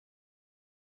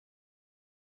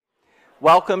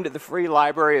Welcome to the Free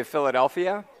Library of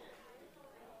Philadelphia.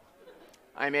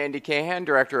 I'm Andy Cahan,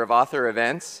 Director of Author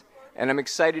Events, and I'm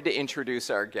excited to introduce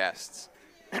our guests.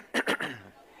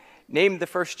 Named the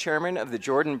first chairman of the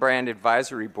Jordan Brand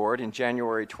Advisory Board in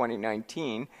January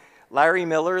 2019, Larry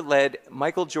Miller led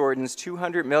Michael Jordan's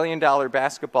 $200 million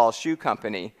basketball shoe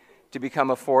company to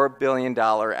become a $4 billion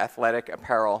athletic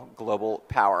apparel global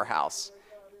powerhouse.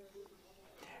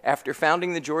 After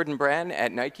founding the Jordan Brand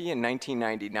at Nike in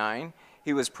 1999,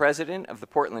 he was president of the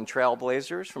Portland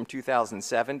Trailblazers from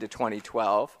 2007 to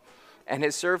 2012, and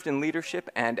has served in leadership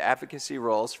and advocacy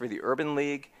roles for the Urban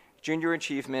League, Junior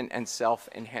Achievement, and Self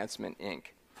Enhancement, Inc.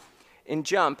 In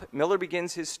Jump, Miller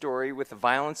begins his story with the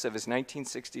violence of his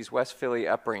 1960s West Philly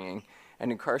upbringing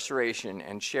and incarceration,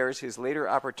 and shares his later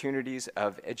opportunities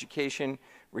of education,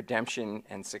 redemption,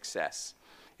 and success.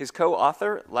 His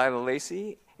co-author, Laila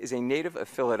Lacy, is a native of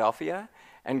Philadelphia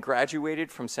and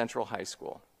graduated from Central High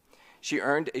School. She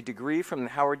earned a degree from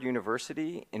Howard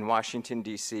University in Washington,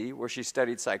 D.C., where she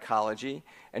studied psychology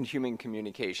and human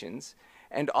communications,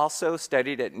 and also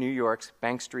studied at New York's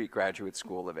Bank Street Graduate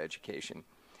School of Education.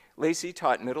 Lacy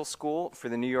taught middle school for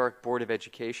the New York Board of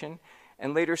Education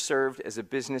and later served as a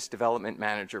business development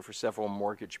manager for several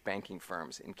mortgage banking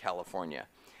firms in California.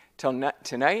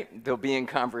 Tonight, they'll be in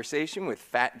conversation with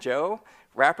Fat Joe,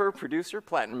 rapper, producer,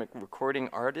 platinum recording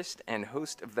artist, and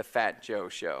host of The Fat Joe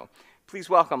Show. Please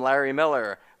welcome Larry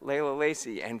Miller, Laila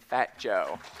Lacy, and Fat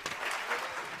Joe.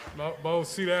 Bo,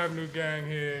 Cedar Avenue gang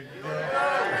here.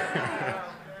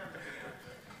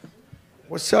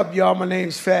 What's up, y'all? My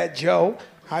name's Fat Joe.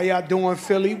 How y'all doing,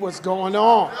 Philly? What's going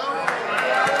on?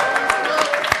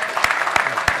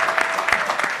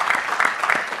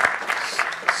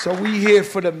 So we here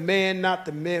for the man, not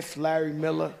the myth, Larry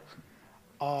Miller.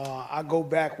 I go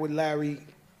back with Larry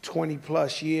 20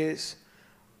 plus years.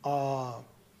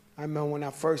 I remember when I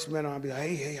first met him, I'd be like,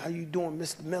 hey, how you doing,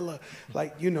 Mr. Miller?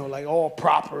 Like, you know, like all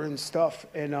proper and stuff.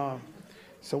 And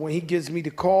so when he gives me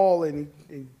the call and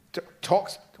he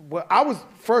talks, well,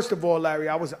 first of all, Larry,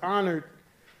 I was honored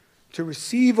to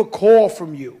receive a call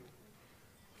from you,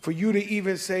 for you to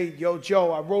even say, yo,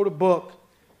 Joe, I wrote a book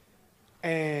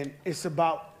and it's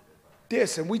about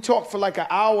this. And we talked for like an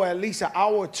hour, at least an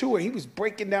hour or two, and he was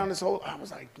breaking down this whole, I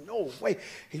was like, no way.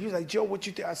 And he was like, Joe, what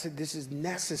you think? I said, this is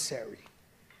necessary.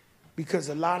 Because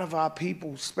a lot of our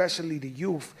people, especially the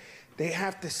youth, they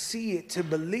have to see it to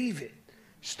believe it.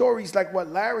 Stories like what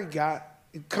Larry got,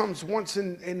 it comes once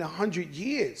in 100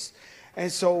 years.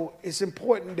 And so it's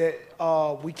important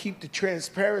that we keep the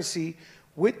transparency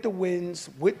with the wins,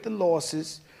 with the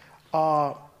losses.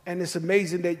 And it's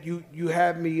amazing that you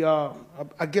have me,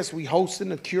 I guess we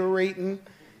hosting or curating,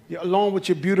 along with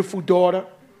your beautiful daughter.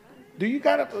 Do you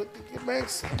got a,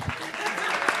 Max?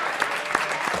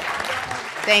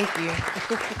 Thank you.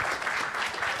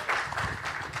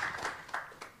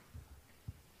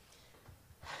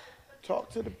 Talk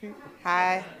to the people.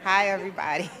 Hi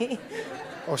everybody.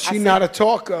 Oh, she's not a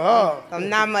talker, huh? I'm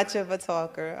not much of a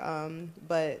talker,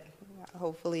 but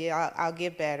hopefully I'll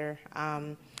get better.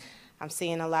 I'm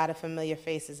seeing a lot of familiar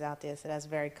faces out there, so that's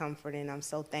very comforting. I'm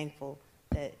so thankful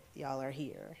that y'all are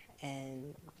here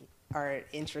and are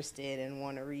interested and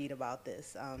want to read about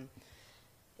this.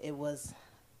 It was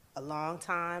a long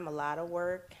time, a lot of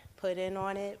work put in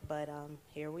on it, but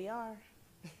here we are.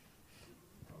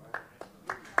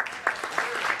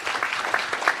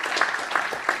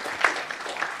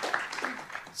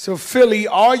 So Philly,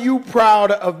 are you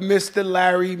proud of Mr.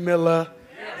 Larry Miller?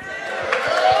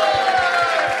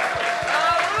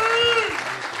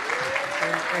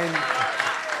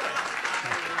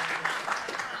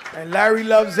 And Larry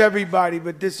loves everybody,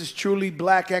 but this is truly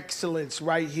black excellence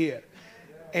right here.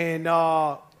 And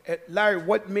Larry,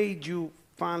 what made you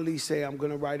finally say, I'm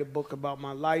going to write a book about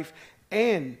my life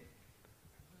and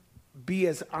be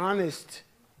as honest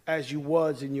as you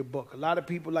was in your book? A lot of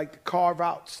people like to carve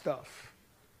out stuff.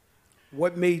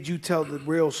 What made you tell the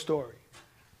real story?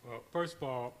 Well, first of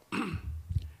all,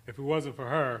 if it wasn't for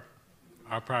her,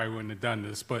 I probably wouldn't have done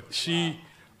this. But she,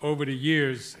 over the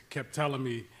years, kept telling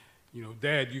me, you know,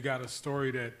 Dad, you got a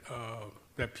story that,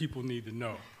 that people need to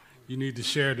know. You need to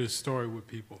share this story with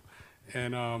people.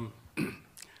 And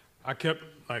I kept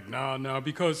like, no,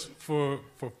 because for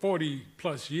 40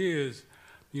 plus years,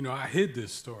 you know, I hid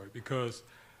this story because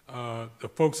the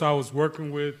folks I was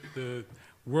working with, the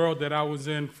world that I was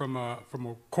in from a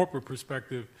corporate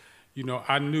perspective, you know,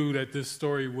 I knew that this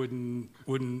story wouldn't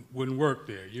work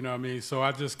there, you know what I mean? So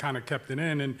I just kind of kept it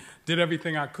in and did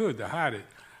everything I could to hide it.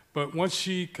 But once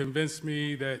she convinced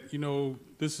me that, you know,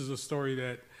 this is a story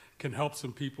that can help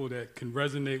some people, that can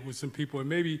resonate with some people, and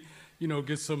maybe, you know,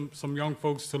 get some young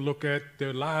folks to look at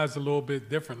their lives a little bit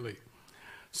differently.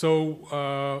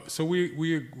 So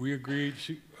we agreed.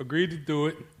 She agreed to do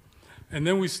it, and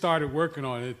then we started working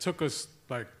on it. It took us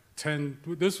like 10.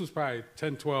 This was probably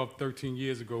 10, 12, 13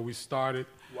 years ago. We started.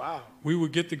 Wow. We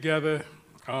would get together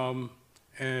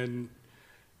and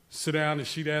sit down, and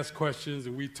she'd ask questions,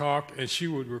 and we'd talk, and she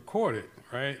would record it,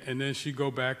 right? And then she'd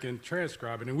go back and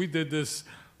transcribe it. And we did this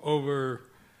over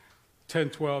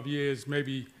 10, 12 years,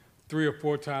 maybe 3 or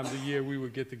 4 times a year we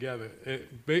would get together,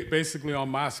 basically on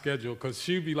my schedule, because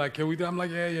she'd be like, can we do? I'm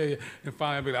like, yeah. And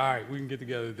finally I'd be like, all right, we can get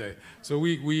together today. So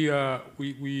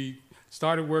we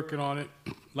started working on it.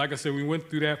 Like I said, we went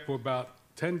through that for about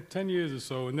 10 years or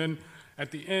so. And then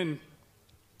at the end,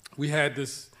 we had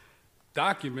this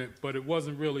document, but it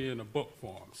wasn't really in a book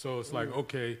form. So it's like,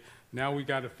 okay, now we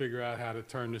got to figure out how to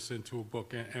turn this into a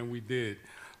book, and we did.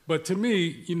 But to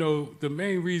me, you know, the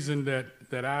main reason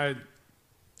that I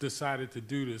decided to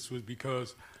do this was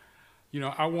because, you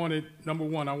know, number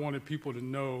one, I wanted people to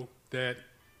know that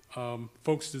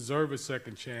folks deserve a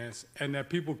second chance and that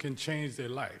people can change their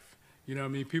life. You know what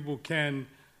I mean? People can,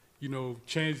 you know,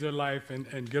 change their life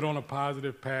and get on a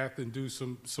positive path and do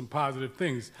some positive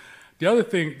things. The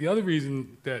other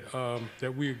reason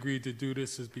that we agreed to do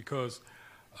this is because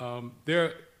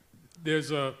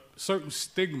there's a certain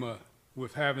stigma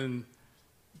with having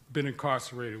been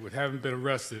incarcerated, with having been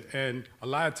arrested, and a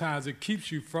lot of times it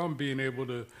keeps you from being able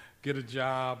to get a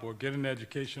job or get an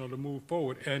education or to move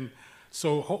forward. And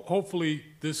so hopefully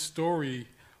this story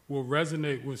will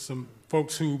resonate with some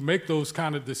folks who make those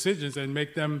kind of decisions and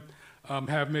make them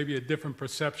have maybe a different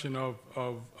perception of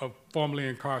formerly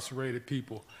incarcerated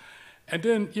people. And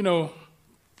then, you know,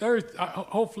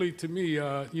 hopefully to me,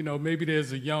 you know, maybe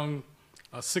there's a young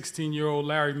 16-year-old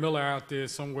Larry Miller out there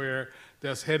somewhere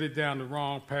that's headed down the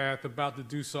wrong path, about to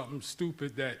do something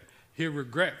stupid that he'll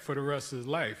regret for the rest of his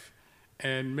life.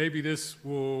 And maybe this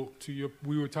will,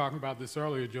 we were talking about this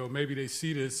earlier, Joe, maybe they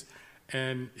see this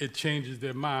and it changes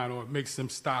their mind, or it makes them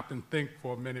stop and think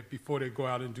for a minute before they go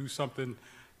out and do something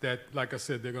that, like I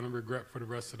said, they're going to regret for the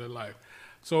rest of their life.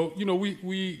 So, you know,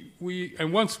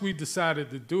 and once we decided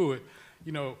to do it,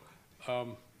 you know,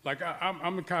 like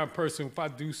I'm the kind of person, if I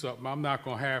do something, I'm not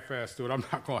going to half-ass do it. I'm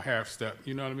not going to half-step,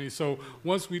 you know what I mean? So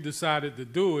once we decided to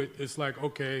do it, it's like,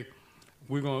 okay,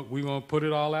 we're gonna put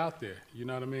it all out there, you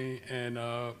know what I mean? And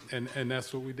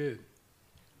that's what we did.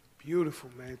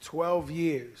 Beautiful, man. 12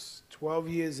 years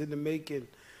in the making.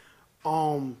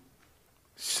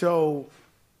 So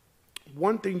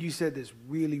one thing you said that's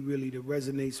really that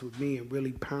resonates with me and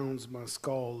really pounds my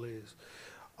skull is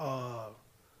a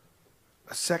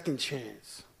second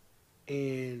chance.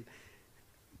 And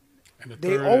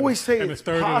they always say it's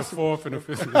third possible. And the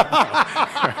fourth and the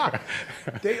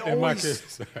fifth. They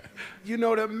always, you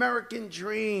know, the American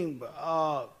dream.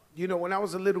 You know, when I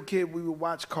was a little kid, we would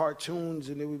watch cartoons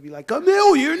and it would be like $1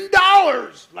 million.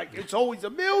 Like it's always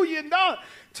 $1 million.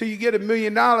 Till you get $1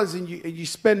 million and you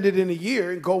spend it in a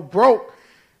year and go broke,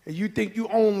 and you think you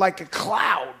own like a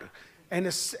cloud. And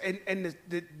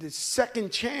the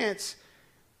second chance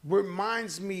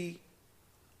reminds me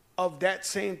of that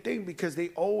same thing, because they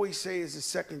always say it's a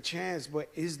second chance, but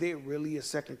is there really a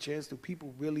second chance? Do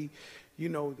people really, you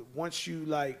know, once you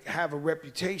like have a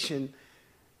reputation,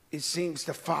 it seems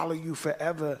to follow you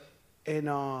forever, and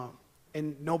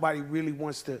nobody really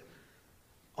wants to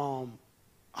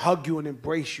hug you and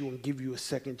embrace you and give you a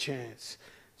second chance.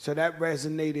 So that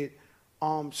resonated.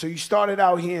 So you started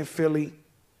out here in Philly.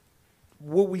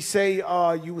 Would we say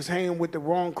you was hanging with the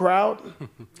wrong crowd?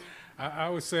 I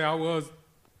would say I was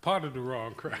part of the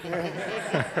wrong crowd.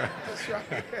 That's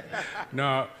right.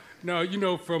 No, you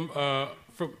know, from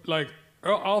like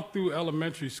all through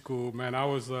elementary school, man, I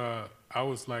was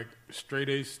like straight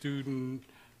A student,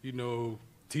 you know,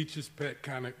 teacher's pet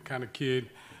kind of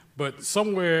kid. But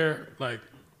somewhere like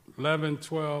 11,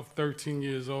 12, 13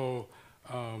 years old,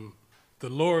 the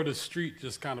lure of the street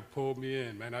just kind of pulled me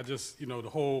in, man. I just, you know, the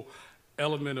whole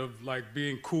element of like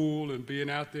being cool and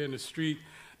being out there in the street.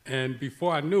 And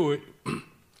before I knew it,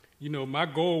 you know, my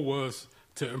goal was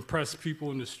to impress people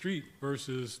in the street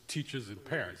versus teachers and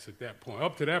parents at that point.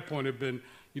 Up to that point, it had been,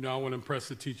 you know, I want to impress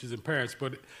the teachers and parents,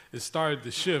 but it started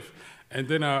to shift. And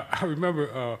then I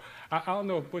remember, I don't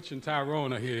know if Butch and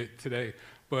Tyrone are here today,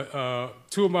 but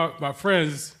 2 of my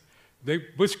friends,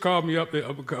 Butch called me up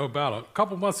about a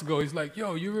couple months ago. He's like,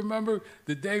 yo, you remember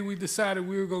the day we decided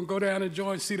we were going to go down and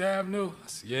join Cedar Avenue? I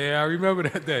said, yeah, I remember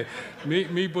that day.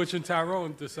 Me, Butch, and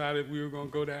Tyrone decided we were going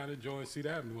to go down and join Cedar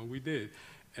Avenue, and we did.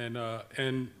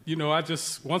 And you know, I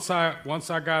just, once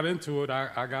I got into it,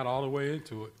 I got all the way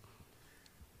into it.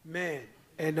 Man,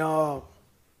 and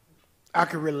I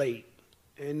can relate.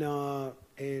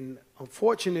 And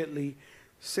unfortunately,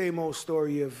 same old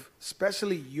story of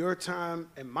especially your time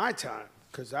and my time,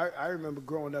 because I remember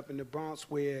growing up in the Bronx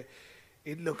where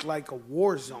it looked like a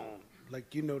war zone.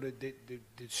 Like, you know,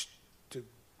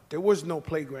 there was no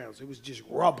playgrounds. It was just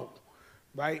rubble,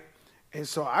 right? And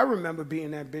so I remember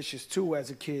being ambitious too as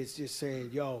a kid, just saying,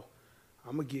 yo,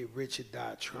 I'm gonna get rich or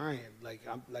die trying. Like,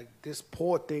 I'm like, this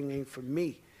poor thing ain't for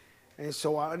me. And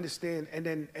so I understand. And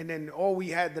then all we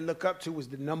had to look up to was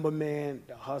the number man,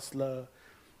 the hustler,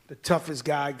 the toughest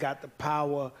guy, got the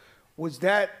power. Was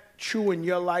that true in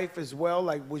your life as well?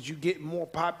 Like, was you getting more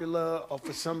popular, or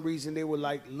for some reason they were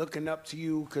like looking up to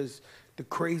you because the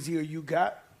crazier you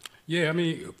got? Yeah, I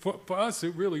mean, for us,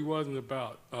 it really wasn't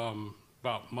about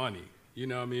money. You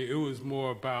know, I mean, it was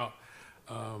more about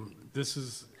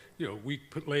we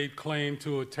laid claim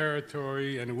to a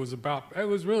territory, and it was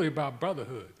really about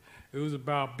brotherhood. It was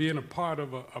about being a part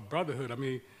of a brotherhood. I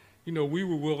mean, you know, we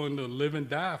were willing to live and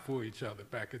die for each other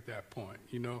back at that point,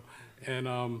 you know.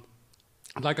 And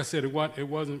like I said, it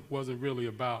wasn't really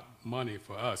about money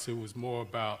for us. It was more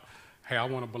about, hey, I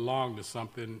want to belong to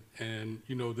something, and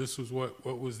you know, this was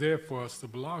what was there for us to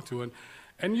belong to.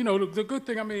 And you know, the good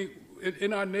thing, I mean,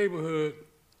 in our neighborhood,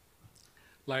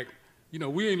 like, you know,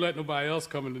 we ain't let nobody else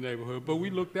come in the neighborhood, but we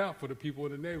looked out for the people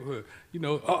in the neighborhood. You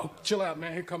know, oh, chill out,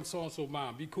 man. Here comes so-and-so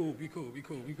mom. Be cool.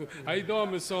 How you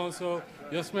doing, Miss So-and-so?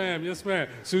 Yes, ma'am. As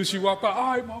soon as she walked by,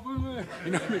 all right, mama.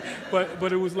 You know what I mean?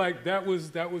 But it was like, that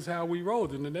was how we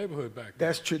rolled in the neighborhood back then.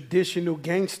 That's traditional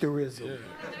gangsterism.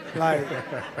 Yeah. Like,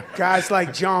 guys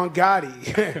like John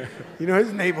Gotti. You know,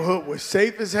 his neighborhood was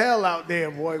safe as hell out there,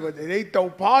 boy. But they throw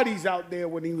parties out there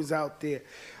when he was out there.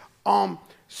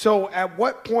 So at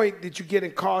what point did you get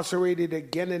incarcerated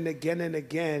again and again and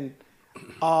again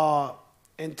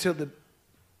until the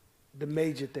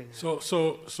major thing? So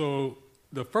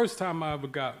the first time I ever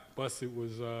got busted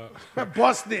was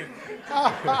busted.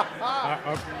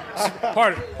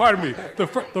 Pardon me.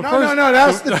 No,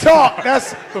 that's the talk.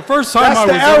 That's the first time that's I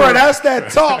the was error. ever, That's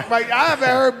that talk. Like, I haven't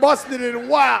heard busted in a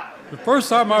while. The first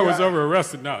time I was ever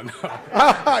arrested. No.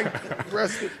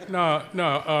 Arrested.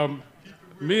 No.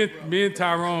 Me and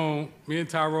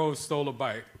Tyrone stole a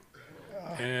bike,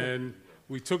 and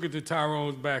we took it to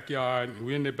Tyrone's backyard. And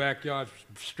we in the backyard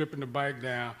stripping the bike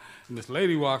down, and this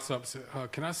lady walks up and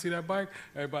said, "Can I see that bike?"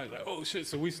 Everybody's like, "Oh shit!"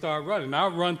 So we start running. I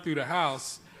run through the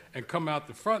house and come out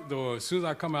the front door. As soon as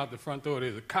I come out the front door,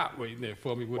 there's a cop waiting there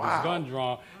for me with his gun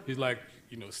drawn. He's like,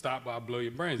 you know, stop or I'll blow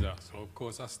your brains out. So of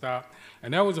course I stopped,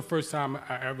 and that was the first time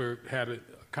I ever had a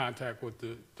contact with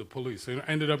the police. And I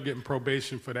ended up getting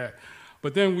probation for that.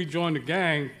 But then we joined the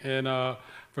gang, and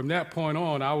from that point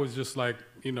on, I was just like,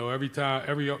 you know, every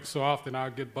so often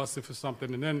I'd get busted for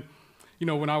something. And then, you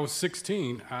know, when I was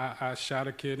 16, I shot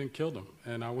a kid and killed him.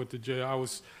 And I went to jail. I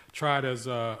was tried as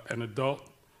an adult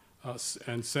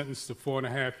and sentenced to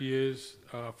 4.5 years,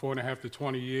 4.5 to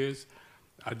 20 years.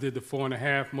 I did the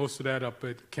 4.5, most of that up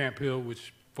at Camp Hill,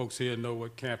 which folks here know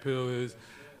what Camp Hill is.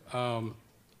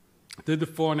 Did the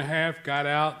 4.5, got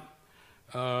out,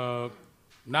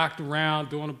 knocked around,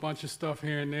 doing a bunch of stuff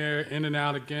here and there, in and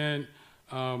out again.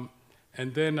 And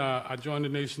then I joined the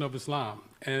Nation of Islam.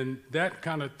 And that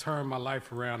kind of turned my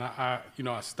life around. I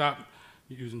stopped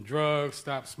using drugs,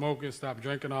 stopped smoking, stopped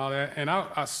drinking, all that. And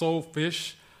I sold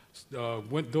fish,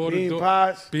 went door to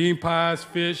door. Bean pies,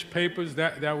 fish, papers,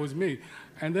 that was me.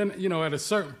 And then, you know, at a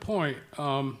certain point,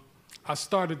 I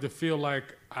started to feel like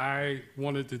I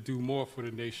wanted to do more for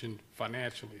the nation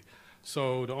financially.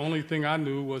 So the only thing I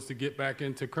knew was to get back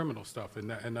into criminal stuff,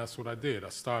 and that's what I did. I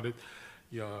started,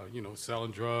 you know,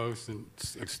 selling drugs and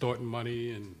extorting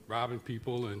money and robbing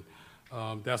people, and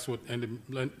that's what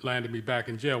landed me back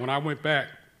in jail. When I went back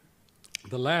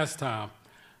the last time,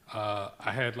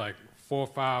 I had like 4 or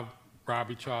 5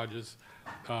 robbery charges.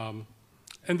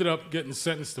 Ended up getting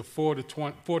sentenced to 4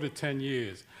 to 10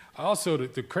 years. Also,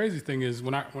 the crazy thing is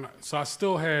so I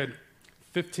still had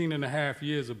 15.5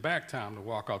 years of back time to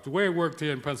walk off. The way it worked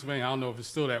here in Pennsylvania, I don't know if it's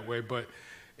still that way, but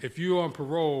if you're on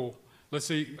parole, let's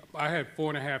say I had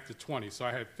 4.5 to 20, so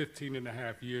I had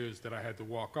 15.5 years that I had to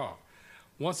walk off.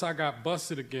 Once I got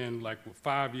busted again, like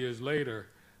 5 years later,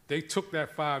 they took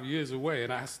that 5 years away,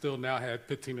 and I still now had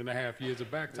 15.5 years of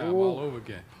back time all over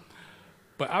again.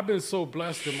 But I've been so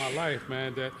blessed in my life,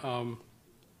 man, that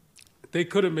they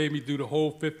could have made me do the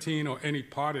whole 15 or any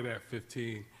part of that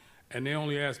 15, and they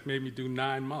only made me do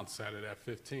 9 months out of that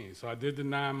 15. So I did the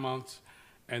 9 months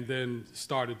and then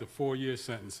started the 4-year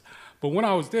sentence. But when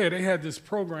I was there, they had this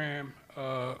program,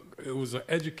 it was an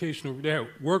educational, they had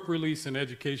work release and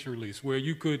education release, where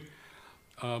you could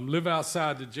live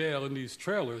outside the jail in these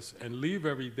trailers and leave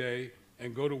every day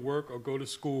and go to work or go to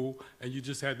school, and you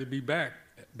just had to be back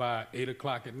by 8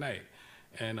 o'clock at night.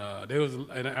 And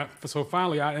so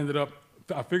finally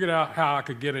I figured out how I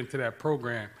could get into that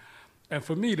program. And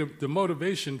for me, the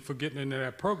motivation for getting into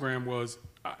that program was,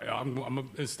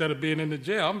 instead of being in the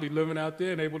jail, I'm gonna be living out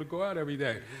there and able to go out every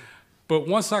day. But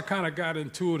once I kind of got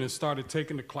into it and started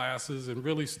taking the classes and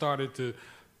really started to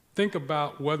think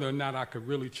about whether or not I could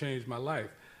really change my life,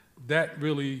 that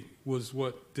really was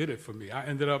what did it for me. I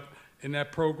ended up in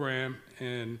that program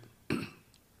and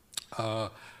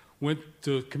went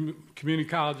to community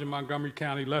college in Montgomery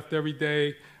County, left every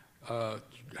day.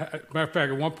 Matter of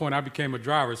fact, at one point I became a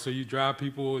driver, so you drive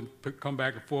people and come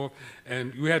back and forth,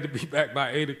 and we had to be back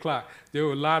by 8 o'clock. There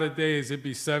were a lot of days it'd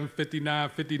be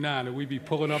 7:59, 59, and we'd be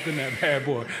pulling up in that bad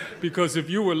boy. Because if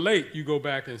you were late, you go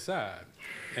back inside.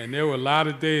 And there were a lot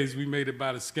of days we made it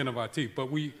by the skin of our teeth,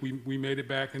 but we made it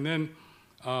back. And then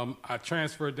I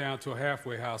transferred down to a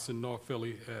halfway house in North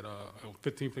Philly at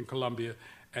 15th and Columbia,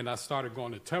 and I started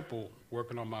going to Temple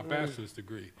working on my bachelor's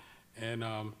degree. And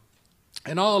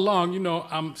all along, you know,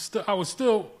 I was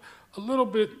still a little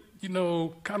bit, you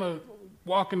know, kind of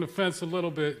walking the fence a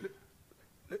little bit.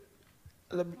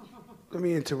 Let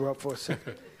me interrupt for a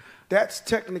second. That's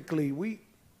technically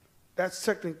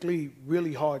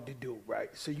really hard to do, right?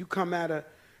 So you come out of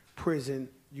prison,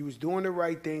 you was doing the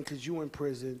right thing because you in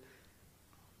prison,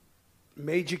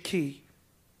 major key,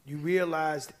 you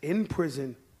realized in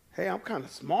prison, hey, I'm kind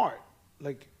of smart.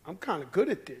 Like, I'm kind of good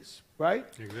at this, right?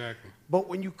 Exactly. But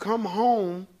when you come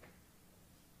home,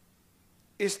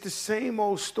 it's the same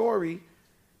old story.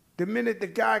 The minute the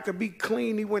guy could be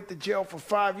clean, he went to jail for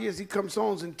 5 years, he comes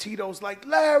home and Tito's like,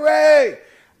 Larry,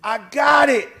 I got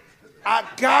it. I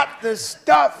got the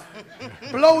stuff.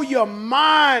 Blow your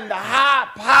mind, the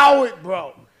high-powered,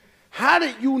 bro. How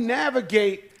did you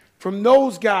navigate from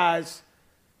those guys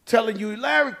telling you,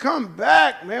 Larry, come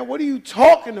back, man? What are you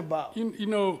talking about?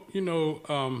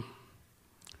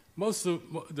 Most of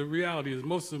the reality is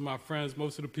most of my friends,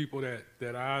 most of the people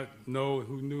that I know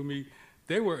who knew me,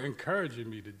 they were encouraging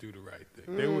me to do the right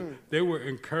thing. They were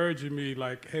encouraging me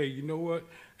like, hey, you know what?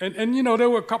 And you know, there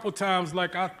were a couple times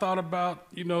like I thought about,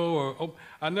 you know,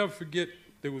 I never forget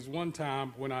there was one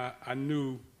time when I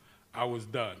knew I was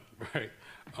done, right?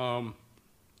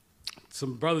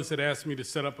 Some brothers had asked me to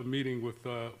set up a meeting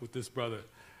with this brother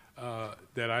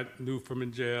that I knew from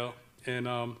in jail,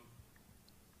 and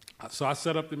so I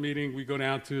set up the meeting. We go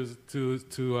down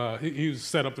to he was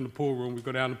set up in the pool room. We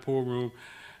go down to the pool room,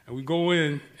 and we go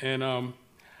in, and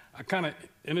I kind of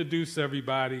introduce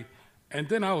everybody, and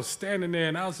then I was standing there,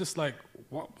 and I was just like,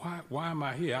 why am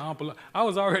I here? I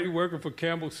was already working for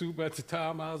Campbell Soup at the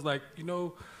time. I was like, you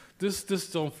know, this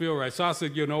don't feel right. So I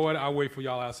said, you know what? I'll wait for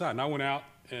y'all outside. And I went out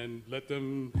and let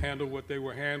them handle what they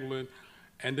were handling.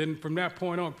 And then from that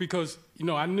point on, because, you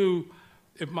know, I knew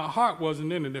if my heart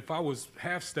wasn't in it, if I was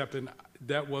half-stepping,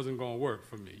 that wasn't going to work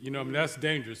for me. You know, I mean, that's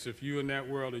dangerous if you're in that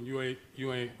world and you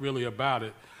ain't really about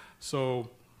it. So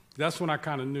that's when I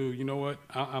kind of knew, you know what,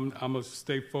 I'm going to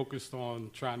stay focused on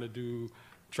trying to do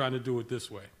it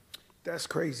this way. That's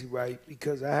crazy, right?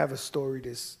 Because I have a story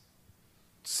that's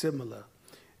similar.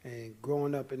 And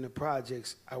growing up in the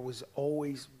projects, I was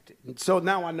always, so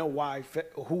now I know why,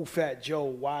 who Fat Joe,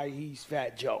 why he's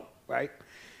Fat Joe, right?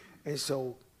 And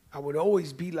so I would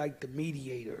always be like the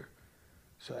mediator.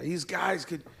 So this guy's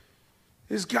gonna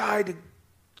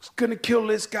kill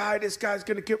this guy's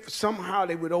gonna kill, somehow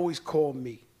they would always call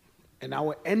me. And I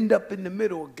would end up in the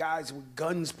middle of guys with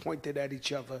guns pointed at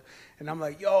each other. And I'm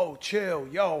like, yo, chill,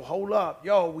 yo, hold up,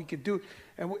 yo, we could do it.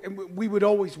 And we would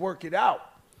always work it out.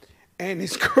 And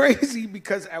it's crazy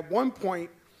because at one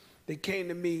point, they came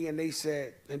to me and they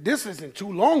said, and this isn't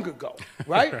too long ago,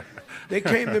 right? They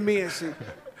came to me and said,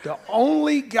 the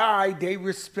only guy they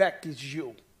respect is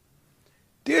you.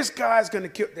 This guy's gonna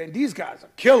kill, and these guys are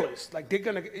killers. Like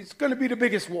it's gonna be the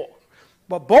biggest war.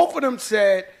 But both of them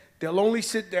said they'll only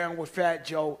sit down with Fat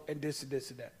Joe and this and this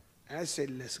and that. And I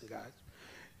said, listen, guys,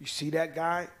 you see that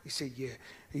guy? He said, yeah,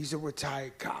 he's a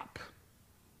retired cop.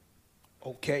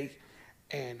 Okay?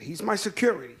 And he's my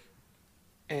security,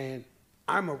 and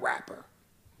I'm a rapper.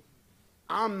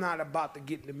 I'm not about to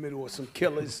get in the middle of some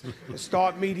killers and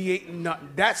start mediating nothing.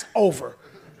 That's over.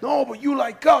 No, but you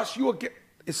like us, you'll get,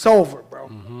 it's over, bro.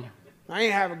 Mm-hmm. I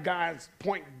ain't having guys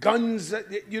point guns at,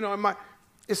 you know,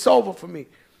 it's over for me.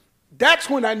 That's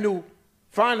when I knew,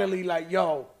 finally, like,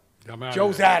 yo,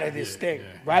 Joe's out of this thing,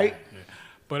 right? Yeah.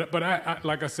 But I,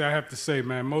 like I said, I have to say,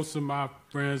 man, most of my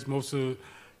friends, most of,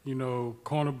 you know,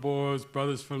 corner boys,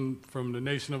 brothers from the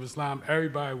Nation of Islam,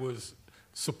 everybody was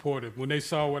supportive. When they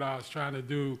saw what I was trying to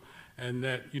do and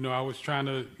that, you know, I was trying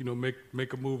to, you know,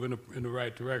 make a move in the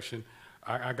right direction,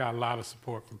 I got a lot of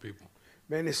support from people.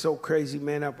 Man, it's so crazy,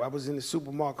 man. I was in the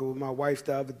supermarket with my wife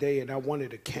the other day, and I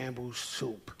wanted a Campbell's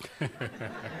soup.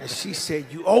 And she said,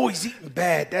 "You always eating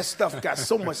bad. That stuff got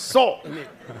so much salt in it."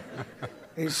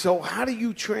 And so how do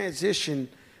you transition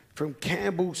from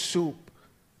Campbell's soup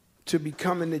to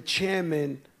becoming the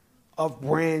chairman of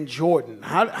Brand Jordan?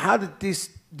 How did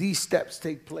these steps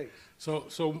take place?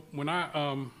 So when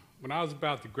I was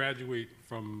about to graduate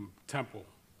from Temple,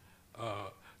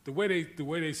 the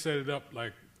way they set it up,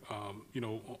 like, you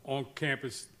know, on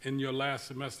campus in your last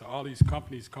semester, all these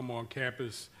companies come on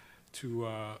campus to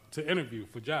interview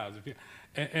for jobs.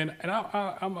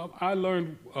 I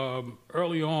learned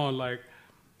early on, like,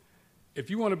 if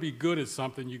you want to be good at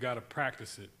something, you got to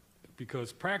practice it,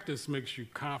 because practice makes you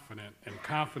confident, and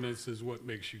confidence is what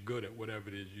makes you good at whatever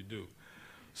it is you do.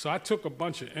 So I took a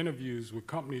bunch of interviews with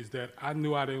companies that I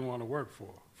knew I didn't want to work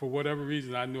for. For whatever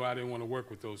reason, I knew I didn't want to work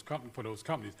with those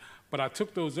companies. But I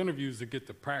took those interviews to get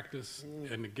the practice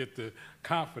and to get the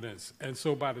confidence. And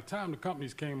so by the time the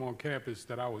companies came on campus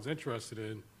that I was interested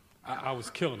in, I was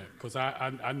killing it, because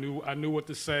I knew what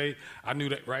to say. I knew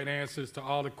the right answers to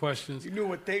all the questions. You knew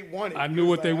what they wanted. I knew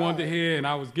what they wanted to hear, and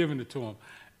I was giving it to them.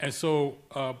 And so,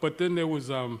 but then there was,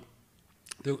 back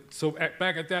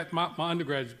at that, my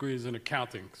undergraduate degree is in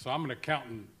accounting. So I'm an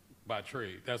accountant by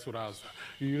trade. That's what I was.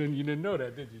 You didn't know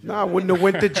that, did you? No, I wouldn't have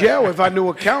went to jail if I knew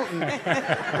accounting.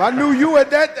 If I knew you at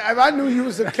that, if I knew you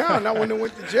was an accountant, I wouldn't have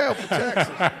went to jail for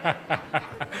taxes.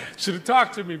 Should have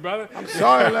talked to me, brother. I'm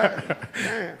sorry, Larry.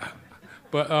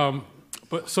 Damn.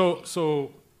 But so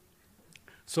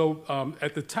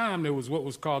at the time there was what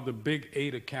was called the Big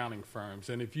 8 accounting firms,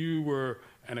 and if you were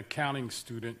an accounting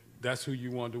student, that's who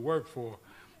you wanted to work for.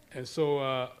 And so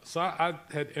I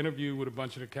had interviewed with a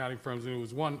bunch of accounting firms, and there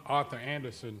was one, Arthur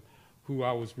Anderson, who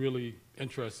I was really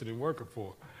interested in working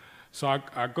for. So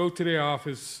I go to their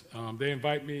office, they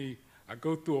invite me, I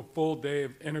go through a full day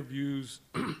of interviews,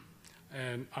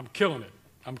 and I'm killing it.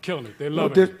 I'm killing it. They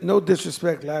love it. No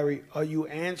disrespect, Larry. Are you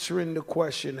answering the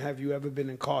question, have you ever been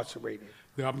incarcerated?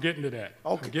 Yeah, I'm getting to that.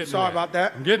 Okay, sorry about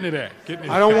that. I'm getting to that.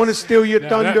 I don't want to steal your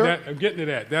thunder. I'm getting to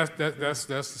that. That's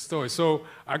the story. So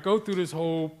I go through this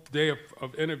whole day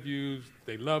of interviews.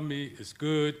 They love me. It's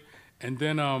good. And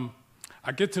then I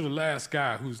get to the last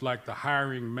guy, who's like the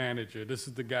hiring manager. This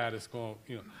is the guy that's going,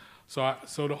 you know.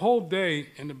 So the whole day,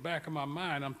 in the back of my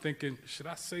mind, I'm thinking, should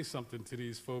I say something to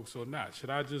these folks or not? Should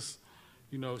I just,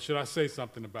 you know, should I say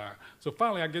something about it? So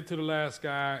finally I get to the last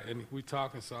guy, and we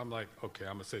talking, so I'm like, okay,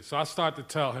 I'm gonna say. So I start to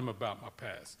tell him about my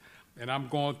past. And I'm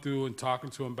going through and talking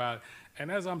to him about it.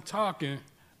 And as I'm talking,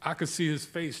 I could see his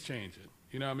face changing.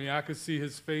 You know what I mean? I could see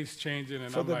his face changing,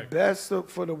 and I'm like— For the best or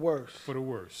for the worst? For the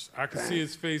worst. I could see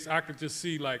his face. I could just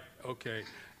see, like, okay.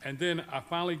 And then I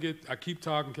keep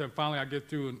talking to him. Finally I get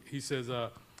through, and he said,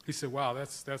 wow,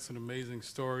 that's an amazing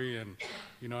story, and,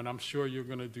 you know, and I'm sure you're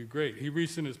going to do great. He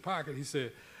reached in his pocket. He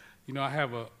said, you know, I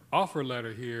have an offer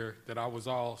letter here that I was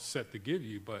all set to give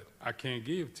you, but I can't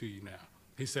give to you now.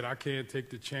 He said, I can't take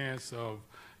the chance of,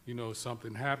 you know,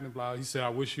 something happening, blah. He said, I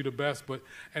wish you the best.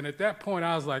 And at that point,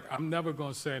 I was like, I'm never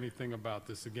going to say anything about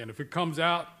this again. If it comes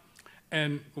out,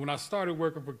 and when I started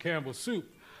working for Campbell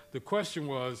Soup, the question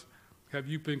was, have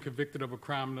you been convicted of a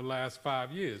crime in the last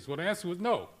 5 years? Well, the answer was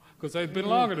no, because it's been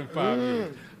longer than 5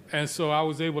 years. And so I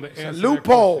was able to answer that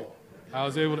loophole. I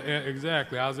was able to,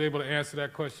 exactly. I was able to answer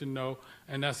that question, no,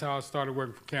 and that's how I started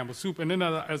working for Campbell Soup. And then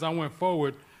as I went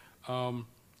forward,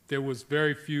 there was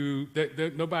very few,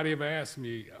 nobody ever asked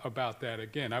me about that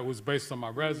again. I was based on my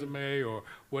resume or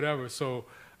whatever. So,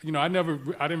 you know, I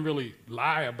didn't really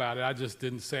lie about it. I just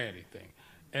didn't say anything.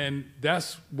 And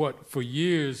that's what, for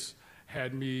years,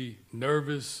 had me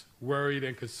nervous, worried,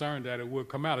 and concerned that it would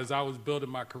come out. As I was building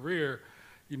my career,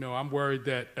 you know, I'm worried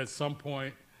that at some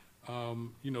point,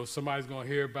 you know, somebody's going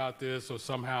to hear about this, or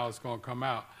somehow it's going to come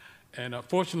out. And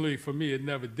fortunately for me, it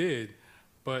never did.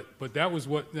 But that was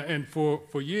what, and for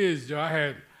years, you know, I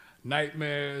had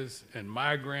nightmares and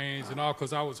migraines and all,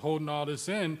 because I was holding all this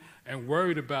in and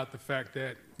worried about the fact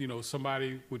that, you know,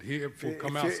 somebody would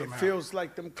come out somehow. It feels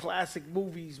like them classic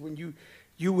movies when you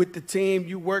with the team,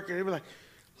 you working, they were like,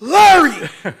 Larry,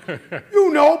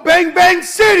 you know, Bang Bang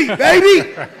City,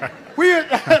 baby.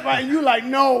 You like,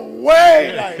 no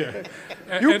way. Like,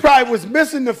 you probably was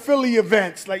missing the Philly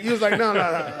events. Like, you was like,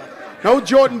 no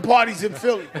Jordan parties in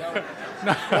Philly. No.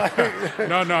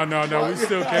 We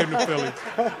still came to Philly.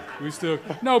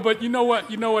 No, but you know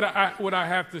what I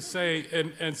have to say,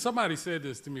 and somebody said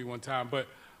this to me one time, but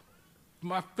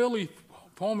my Philly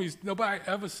homies, nobody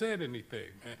ever said anything,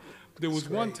 man. There was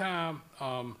one time,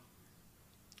 a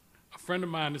friend of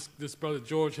mine, this brother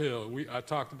George Hill, I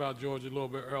talked about George a little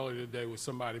bit earlier today with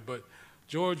somebody, but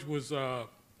George was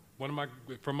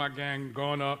from my gang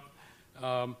growing up.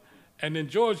 And then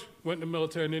George went in the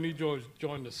military, and then he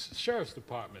joined the sheriff's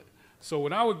department. So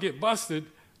when I would get busted,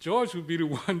 George would be the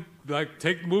one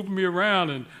moving me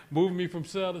around and moving me from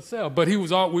cell to cell. But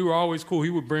we were always cool. He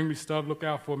would bring me stuff, look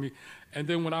out for me. And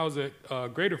then when I was at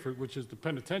Graterford, which is the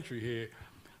penitentiary here,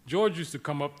 George used to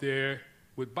come up there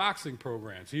with boxing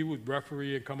programs. He would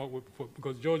referee and come up with,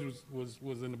 because George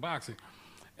was into boxing.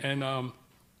 And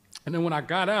then when I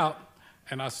got out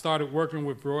and I started working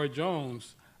with Roy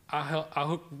Jones, I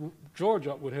hooked George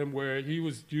up with him, where he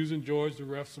was using George to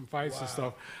ref some fights and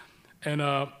stuff. And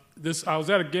I was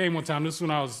at a game one time. This is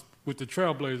when I was with the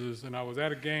Trailblazers, and I was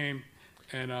at a game.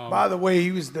 And by the way,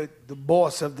 he was the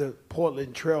boss of the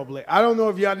Portland Trailblazers. I don't know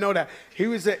if y'all know that. He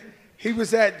was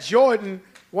at Jordan.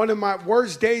 One of my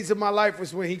worst days of my life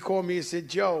was when he called me and said,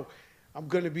 "Joe, I'm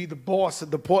going to be the boss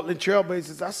of the Portland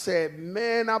Trailblazers." I said,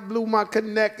 "Man, I blew my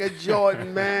connect at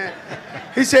Jordan, man."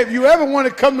 He said, "If you ever want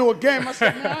to come to a game," I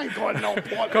said, "Man, I ain't going to no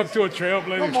Portland." Come to a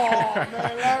Trailblazer. Come on,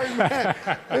 man, Larry, man.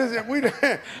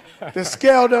 Listen, the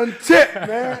scale done tipped,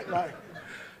 man. Like,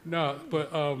 no,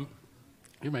 but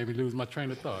you made me lose my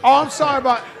train of thought. oh, I'm sorry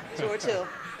about George Hill.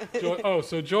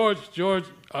 So George.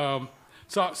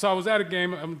 So I was at a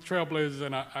game, I'm the Trailblazers,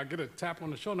 and I get a tap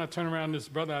on the shoulder, and I turn around, this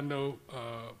brother I know,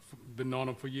 been knowing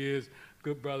him for years,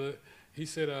 good brother. He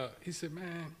said,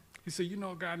 "Man," he said, "You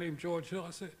know a guy named George Hill?"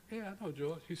 I said, "Yeah, I know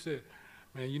George." He said,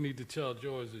 "Man, you need to tell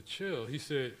George to chill." He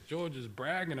said, "George is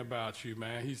bragging about you,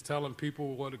 man. He's telling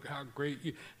people how great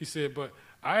you." He said, "But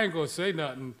I ain't gonna say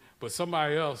nothing, but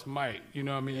somebody else might." You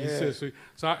know what I mean? Yeah. He said,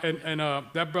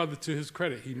 that brother, to his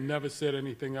credit, he never said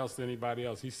anything else to anybody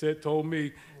else. He told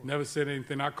me, never said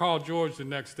anything. I called George the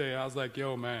next day. I was like,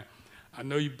 "Yo, man, I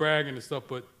know you bragging and stuff,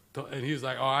 but," and he was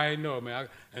like, "Oh, I ain't know, man."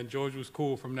 And George was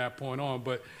cool from that point on.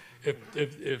 But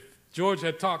if George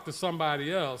had talked to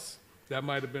somebody else, that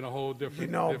might have been a whole different. You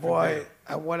know, boy,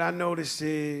 what I noticed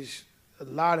is a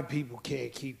lot of people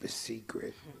can't keep a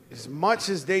secret. As much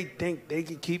as they think they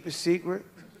can keep a secret.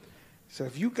 So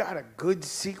if you got a good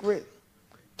secret,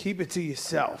 keep it to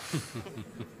yourself.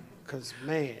 Because,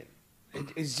 man,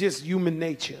 it's just human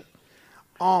nature.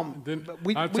 Then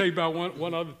I'll tell you about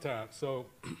one other time. So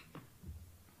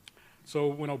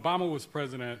when Obama was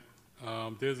president,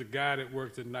 there's a guy that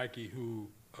worked at Nike who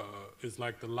is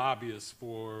like the lobbyist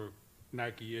for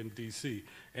Nike in D.C.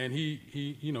 And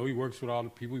he works with all the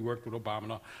people. He worked with Obama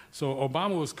and all. So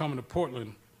Obama was coming to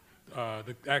Portland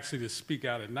to speak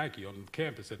out at Nike, on the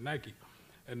campus at Nike.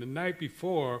 And the night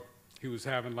before, he was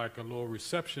having like a little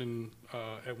reception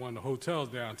at one of the hotels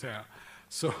downtown.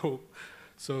 So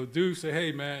dude said,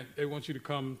 "Hey, man, they want you to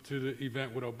come to the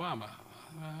event with Obama."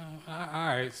 All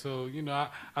right, so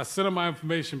I sent him my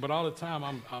information, but all the time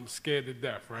I'm scared to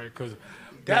death, right? Because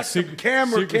that's some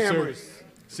cameras.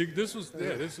 See, this was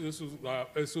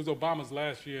Obama's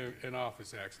last year in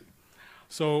office, actually.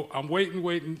 So I'm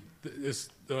waiting.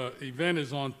 The event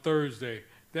is on Thursday.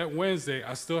 That Wednesday,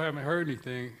 I still haven't heard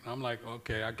anything. I'm like,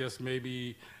 okay, I guess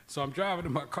maybe. So I'm driving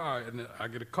in my car, and I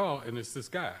get a call, and it's this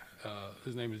guy.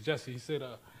 His name is Jesse. He said,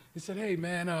 "Hey,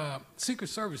 man, Secret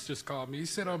Service just called me." He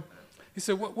said,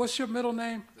 "What's your middle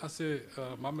name?" I said,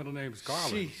 "My middle name is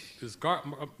Garland." Sheesh. It's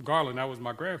Garland. That was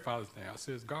my grandfather's name. I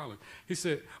said, "It's Garland." He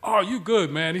said, "Oh, you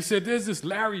good, man?" He said, "There's this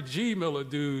Larry G. Miller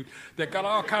dude that got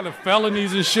all kind of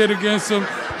felonies and shit against him."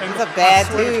 And He's a bad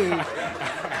dude.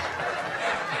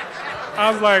 I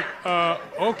was like,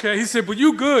 "Okay." He said, "But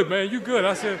you good, man? You good?"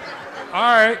 I said,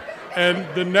 "All right." And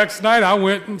the next night, I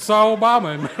went and saw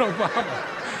Obama and met Obama.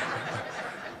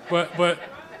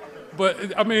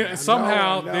 But I mean,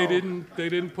 somehow they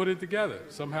didn't put it together.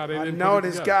 Somehow they didn't. I know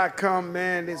this guy come,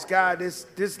 man. This guy, this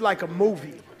is like a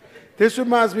movie. This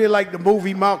reminds me of like the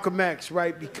movie Malcolm X,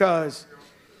 right? Because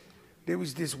there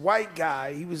was this white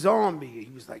guy. He was on me.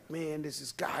 He was like, "Man, this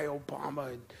is Guy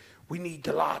Obama, and we need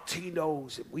the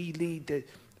Latinos, and we need the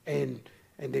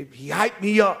he hyped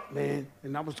me up, man.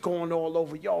 And I was going all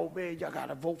over, "Yo, man, y'all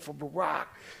gotta vote for Barack."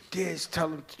 This,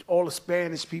 telling all the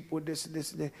Spanish people this and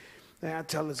this and that. And I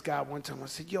tell this guy one time, I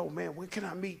said, "Yo, man, when can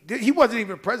I meet?" He wasn't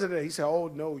even president. He said, "Oh,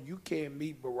 no, you can't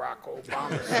meet Barack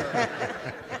Obama,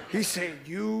 sir." He said,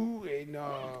 "You and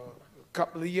a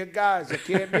couple of your guys, I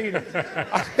can't meet him."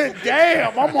 I said,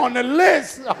 "Damn, I'm on the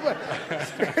list."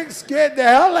 Scared the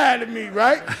hell out of me,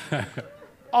 right?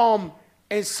 And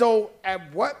so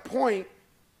at what point,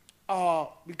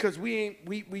 because we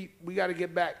got to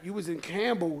get back. You was in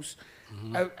Campbell's.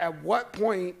 Mm-hmm. At what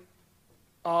point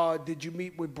did you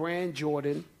meet with Brand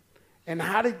Jordan, and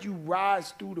how did you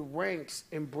rise through the ranks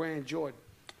in Brand Jordan?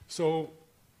 So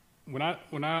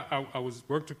I was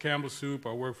worked at Campbell Soup,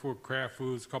 I worked for Kraft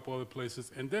Foods, a couple other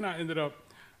places, and then I ended up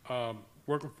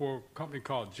working for a company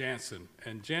called Janssen.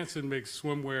 And Janssen makes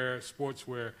swimwear,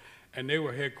 sportswear, and they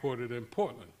were headquartered in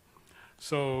Portland.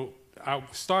 So I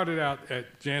started out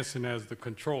at Janssen as the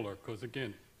controller, because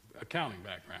again, accounting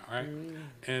background, right?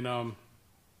 And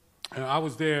I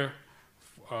was there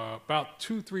about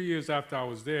 2-3 years after I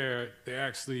was there. They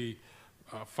actually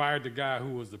fired the guy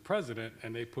who was the president,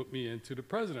 and they put me into the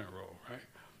president role, right?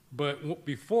 But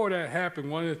before that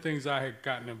happened, one of the things I had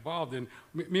gotten involved in,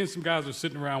 me and some guys were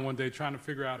sitting around one day trying to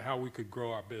figure out how we could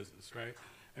grow our business, right?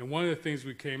 And one of the things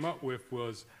we came up with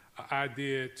was an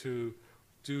idea to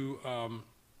do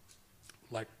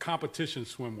like competition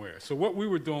swimwear. So what we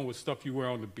were doing was stuff you wear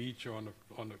on the beach or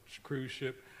on the cruise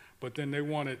ship, but then they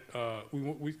wanted,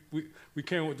 we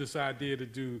came up with this idea to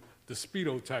do the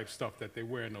Speedo type stuff that they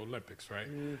wear in the Olympics, right?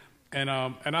 And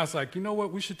I was like, you know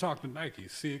what, we should talk to Nike,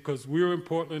 see, because we were in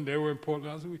Portland, they were in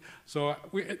Portland. So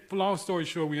long story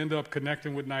short, we ended up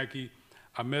connecting with Nike.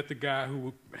 I met the guy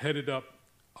who headed up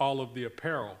all of the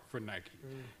apparel for Nike.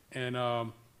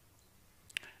 And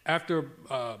after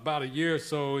about a year or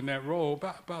so in that role,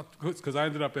 because I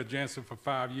ended up at Janssen for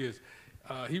 5 years,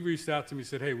 he reached out to me and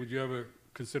said, hey, would you ever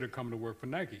consider coming to work for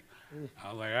Nike? I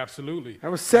was like, absolutely. That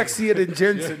was sexier than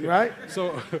Jensen, right?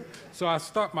 So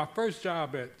my first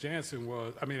job at Janssen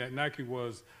at Nike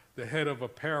was the head of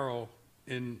apparel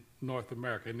in North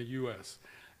America, in the U.S.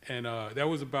 And that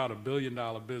was about $1 billion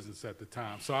business at the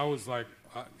time. So I was like,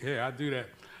 yeah, I do that.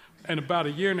 And about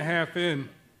 1.5 years in,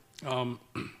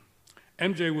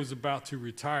 MJ was about to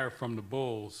retire from the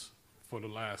Bulls for the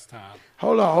last time.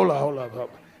 Hold on.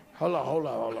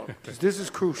 'Cause this is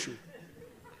crucial.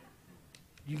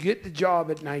 You get the job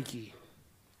at Nike.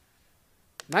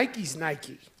 Nike's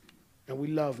Nike, and we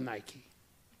love Nike,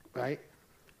 right?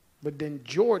 But then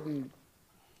Jordan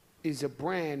is a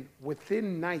brand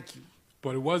within Nike.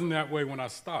 But it wasn't that way when I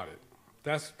started.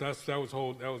 That was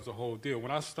the whole deal.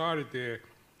 When I started there,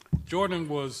 Jordan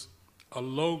was a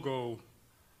logo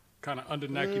kind of under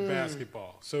Nike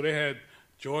basketball. So they had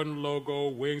Jordan logo,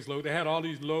 Wings logo. They had all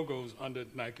these logos under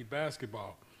Nike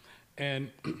basketball.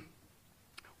 And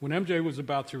when MJ was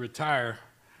about to retire,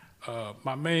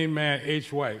 my main man,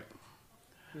 H. White,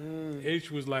 H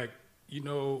was like, you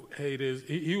know, hey,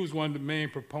 he was one of the main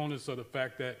proponents of the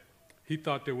fact that he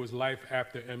thought there was life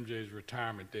after MJ's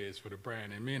retirement days for the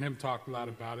brand. And me and him talked a lot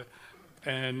about it.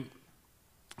 And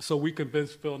so we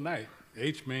convinced Phil Knight,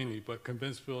 H mainly, but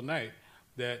convinced Phil Knight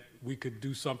that we could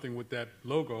do something with that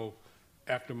logo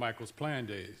after Michael's playing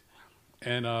days.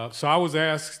 And so I was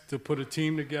asked to put a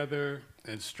team together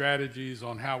and strategies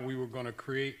on how we were going to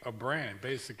create a brand,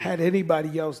 basically. Had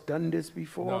anybody else done this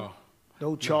before? No.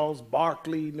 No Charles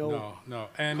Barkley, no. No.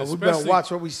 And we better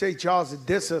watch what we say. Charles is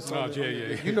diss us.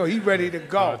 Yeah. You know, he ready to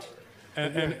go.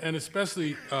 And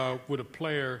especially with a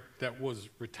player that was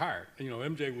retired. You know,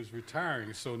 MJ was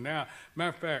retiring. So now, matter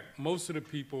of fact,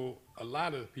 a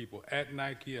lot of the people at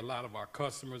Nike, a lot of our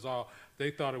customers, they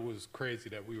thought it was crazy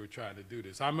that we were trying to do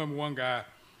this. I remember one guy,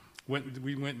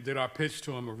 we went and did our pitch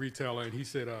to him, a retailer, and he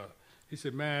said,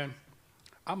 man,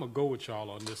 I'm going to go with y'all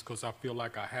on this because I feel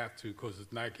like I have to because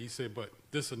it's Nike. He said, but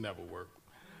this will never work.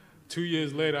 2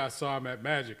 years later, I saw him at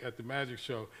the Magic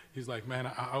show. He's like, man,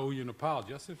 I owe you an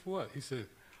apology. I said, for what? He said,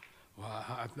 well,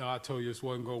 I told you this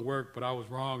wasn't going to work, but I was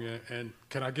wrong, and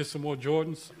can I get some more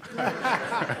Jordans?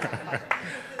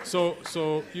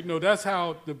 So you know, that's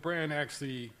how the brand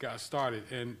actually got started.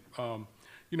 And,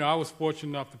 you know, I was fortunate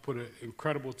enough to put an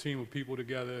incredible team of people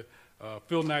together.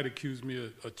 Phil Knight accused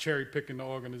me of cherry-picking the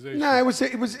organization. No, it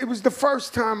was the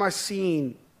first time I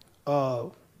seen,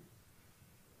 no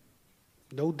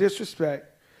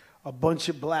disrespect, a bunch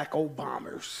of black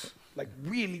Obamas, like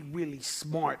really, really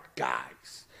smart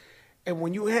guys. And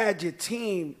when you had your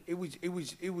team, it was.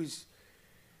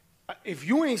 If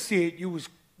you ain't see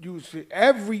it,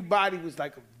 everybody was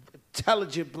like an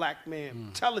intelligent black man,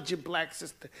 intelligent black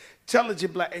sister,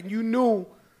 intelligent black, and you knew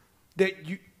that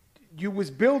you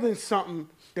was building something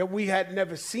that we had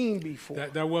never seen before.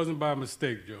 That wasn't by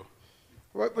mistake, Joe.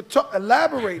 Right, but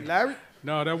elaborate, Larry.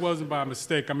 No, that wasn't by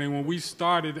mistake. I mean, when we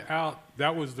started out,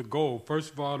 that was the goal.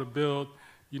 First of all, to build,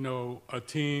 you know, a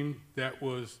team that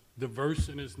was diverse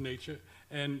in its nature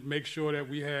and make sure that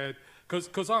we had, because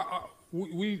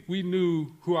we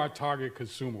knew who our target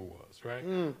consumer was, right?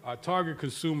 Our target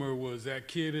consumer was that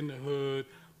kid in the hood,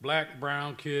 black,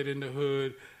 brown kid in the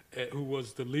hood, who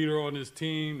was the leader on his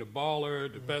team, the baller,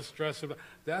 the best dresser.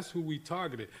 That's who we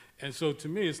targeted. And so to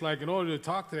me, it's like in order to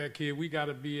talk to that kid, we got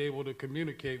to be able to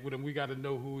communicate with him. We got to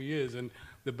know who he is. And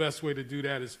the best way to do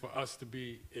that is for us to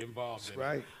be involved in it.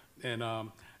 Right.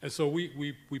 And so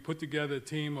we put together a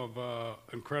team of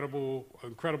incredible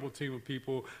team of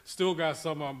people. Still got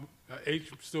some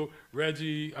still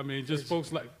Reggie. I mean, just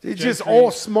folks like they're just all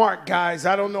smart guys.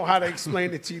 I don't know how to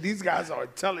explain it to you. These guys are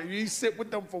intelligent. You sit with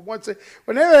them for once.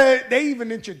 Whenever they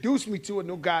even introduced me to a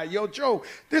new guy, yo, Joe,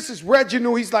 this is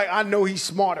Reginald. He's like, I know he's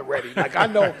smart already. Like, I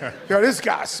know, yo, this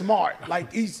guy's smart.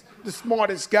 Like, he's the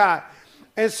smartest guy.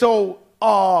 And so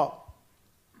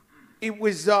it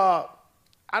was, I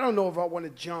don't know if I want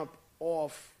to jump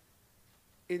off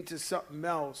into something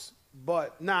else,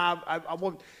 but I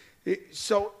won't.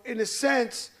 So in a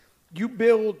sense, you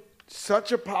build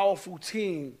such a powerful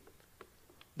team.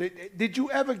 Did you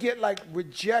ever get like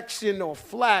rejection or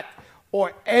flack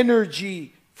or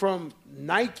energy from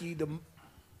Nike, the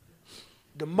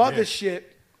mothership?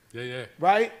 Yeah.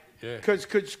 Right? Yeah. Because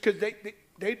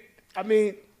they I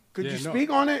mean, could you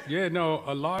speak on it? Yeah, no,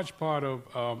 a large part of,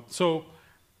 so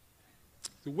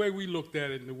the way we looked at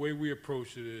it and the way we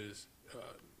approached it is,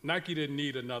 Nike didn't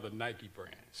need another Nike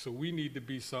brand, so we need to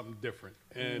be something different.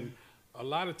 And a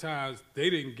lot of times they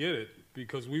didn't get it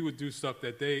because we would do stuff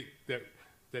that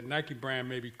that Nike brand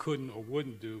maybe couldn't or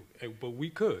wouldn't do, but we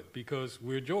could because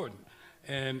we're Jordan.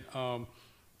 And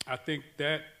I think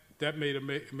that made a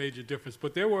major difference.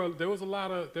 But there was a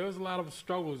lot of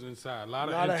struggles inside, a lot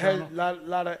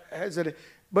of hesitant.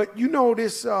 But you know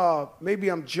this, maybe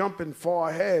I'm jumping far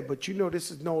ahead, but you know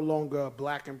this is no longer a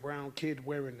black and brown kid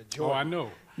wearing the Jordan. Oh, I know.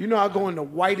 You know I go in the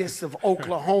whitest of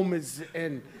Oklahomas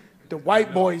and the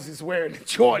white boys is wearing the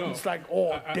Jordans like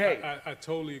all day. I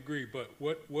totally agree. But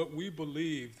what we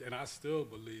believed, and I still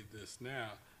believe this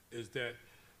now, is that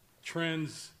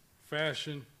trends,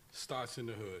 fashion starts in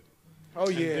the hood. Oh,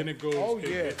 yeah. And then it goes. Oh,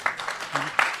 yeah.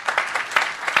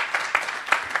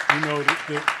 You know,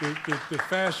 the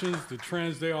fashions, the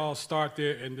trends, they all start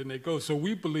there and then they go. So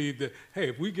we believe that, hey,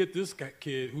 if we get this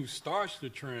kid who starts the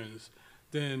trends,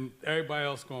 then everybody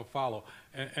else is going to follow.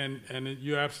 And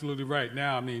you're absolutely right.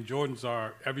 Now, I mean, Jordans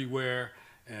are everywhere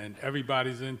and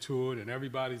everybody's into it and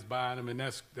everybody's buying them, and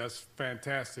that's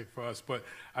fantastic for us. But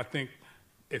I think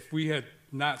if we had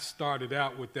not started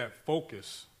out with that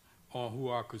focus on who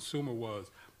our consumer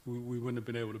was, we wouldn't have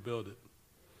been able to build it.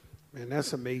 Man,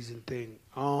 that's an amazing thing.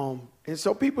 And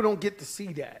so people don't get to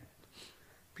see that.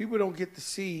 People don't get to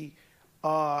see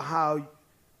how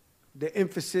the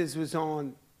emphasis was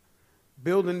on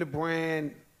building the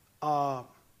brand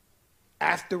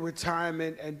after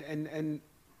retirement and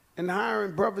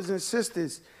hiring brothers and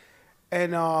sisters.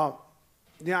 And I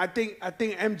think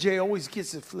MJ always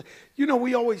gets it. You know,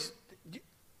 we always,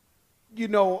 you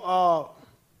know,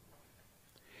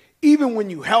 even when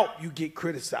you help, you get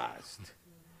criticized.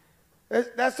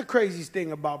 That's the craziest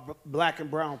thing about black and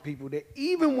brown people, that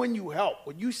even when you help,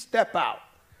 when you step out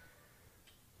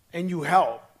and you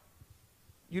help,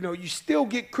 you know, you still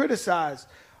get criticized.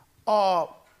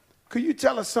 Could you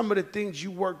tell us some of the things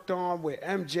you worked on with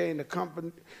MJ and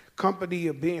the company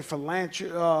of being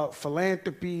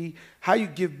philanthropy, how you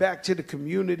give back to the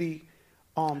community,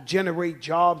 generate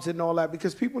jobs and all that?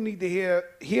 Because people need to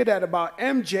hear that about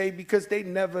MJ, because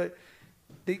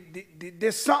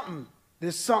there's something.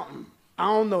 I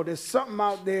don't know. There's something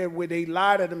out there where they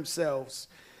lie to themselves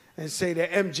and say that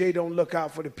MJ don't look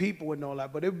out for the people and all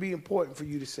that. But it would be important for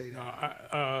you to say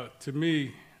that. To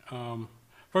me,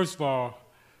 first of all,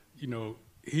 you know,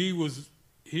 he was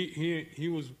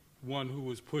one who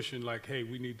was pushing like, hey,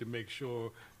 we need to make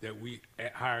sure that we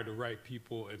hire the right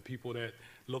people and people that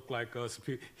look like us.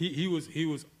 He was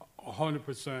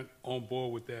 100% on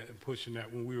board with that and pushing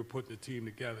that when we were putting the team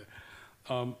together.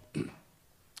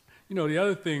 You know, the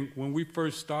other thing, when we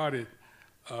first started,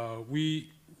 we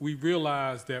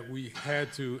realized that we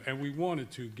had to and we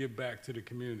wanted to give back to the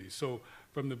community. So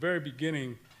from the very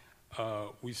beginning,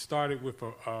 we started with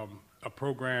a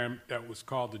program that was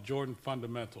called the Jordan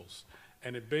Fundamentals.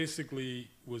 And it basically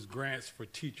was grants for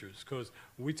teachers. Because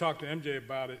when we talked to MJ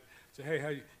about it, said,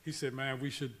 hey, he said, man, we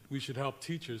should help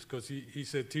teachers, because he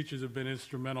said teachers have been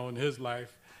instrumental in his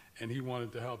life, and he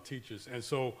wanted to help teachers. And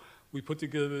so we put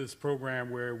together this program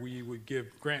where we would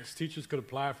give grants. Teachers could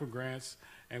apply for grants,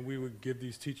 and we would give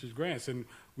these teachers grants. And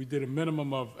we did a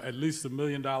minimum of at least $1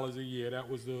 million a year. That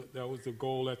was the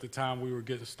goal at the time we were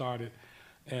getting started.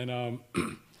 And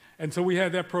and so we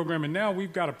had that program. And now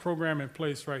we've got a program in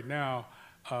place right now.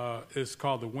 It's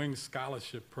called the Wing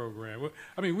Scholarship Program.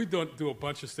 I mean, we do a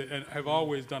bunch of stuff and have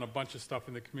always done a bunch of stuff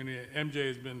in the community. MJ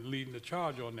has been leading the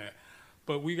charge on that.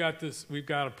 But we've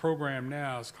got a program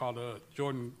now. It's called a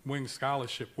Jordan Wing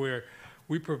Scholarship, where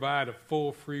we provide a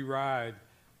full free ride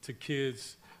to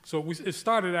kids. So it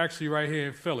started actually right here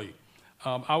in Philly.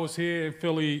 I was here in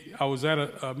Philly. I was at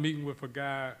a meeting with a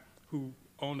guy who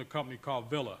owned a company called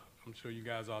Villa. I'm sure you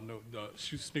guys all know the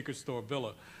sneaker store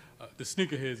Villa. The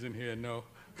sneakerheads in here know.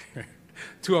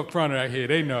 Two up front right here,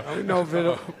 they know. We know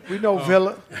Villa. We know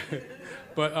Villa.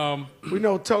 But we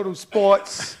know Total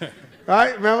Sports.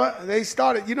 Right? Remember? They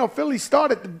started, you know, Philly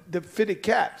started the fitted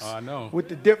caps. I know. With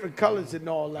the different colors and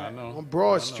all that. I know. On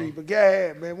Broad Street. But yeah,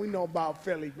 ahead, man. We know about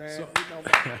Philly, man. We know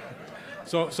about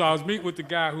So I was meeting with the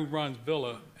guy who runs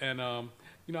Villa, and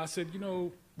you know, I said, you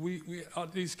know,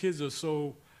 these kids are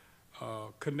so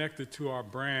connected to our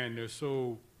brand. They're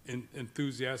so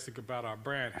enthusiastic about our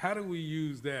brand. How do we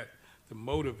use that to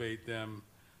motivate them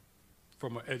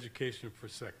from an education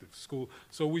perspective, school?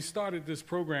 So we started this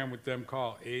program with them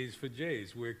called A's for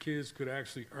J's, where kids could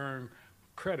actually earn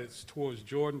credits towards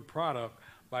Jordan product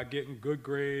by getting good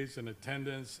grades and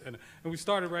attendance. And we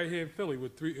started right here in Philly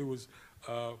with it was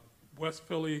West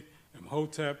Philly,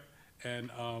 Imhotep,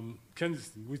 and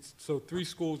Kensington. So 3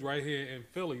 schools right here in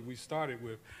Philly we started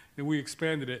with, and we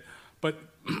expanded it. But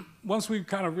once we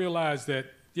kind of realized that,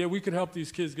 yeah, we could help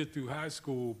these kids get through high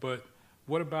school, but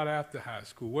what about after high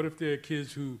school? What if there are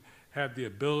kids who have the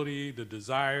ability, the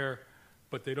desire,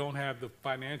 but they don't have the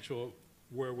financial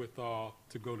wherewithal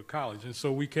to go to college? And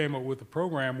so we came up with a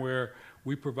program where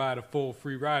we provide a full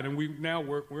free ride. And we now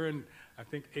we're in, I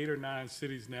think, 8 or 9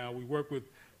 cities now. We work with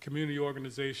community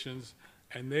organizations,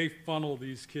 and they funnel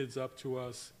these kids up to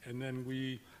us, and then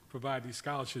we provide these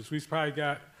scholarships.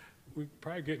 We're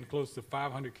probably getting close to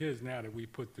 500 kids now that we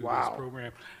put through this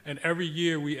program. And every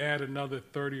year we add another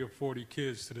 30 or 40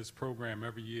 kids to this program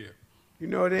every year. You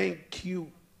know, it ain't cute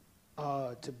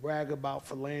to brag about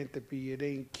philanthropy. It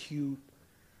ain't cute.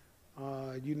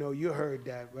 You know, you heard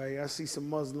that, right? I see some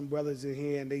Muslim brothers in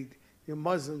here, and they're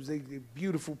Muslims, they're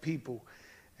beautiful people.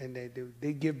 And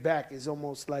they give back. It's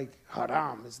almost like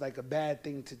haram. It's like a bad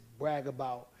thing to brag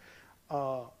about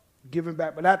giving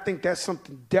back. But I think that's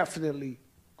something definitely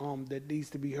that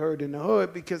needs to be heard in the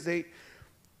hood, because they,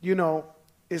 you know,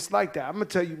 it's like that. I'm going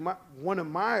to tell you one of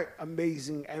my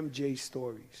amazing MJ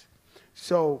stories.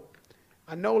 So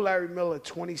I know Larry Miller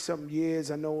 20-something years.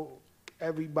 I know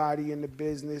everybody in the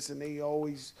business, and they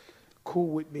always cool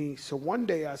with me. So one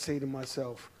day I say to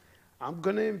myself, I'm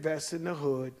going to invest in the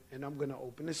hood, and I'm going to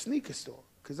open a sneaker store,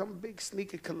 because I'm a big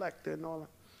sneaker collector and all that.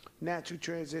 Natural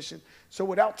transition. So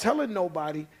without telling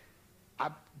nobody, I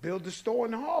built a store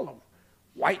in Harlem.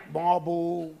 White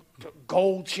marble,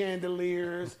 gold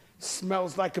chandeliers,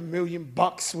 smells like $1 million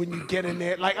when you get in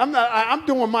there. Like, I'm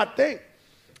doing my thing.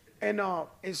 And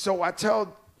so I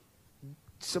tell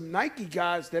some Nike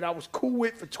guys that I was cool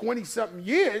with for 20-something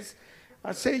years,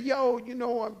 I said, yo, you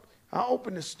know, I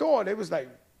opened a store. They was like,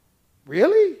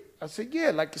 really? I said,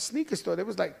 yeah, like a sneaker store. They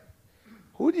was like,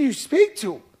 who do you speak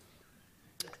to?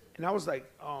 And I was like,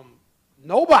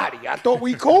 nobody. I thought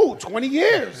we cool, 20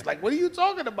 years. Like, what are you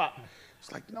talking about?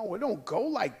 It's like, no, it don't go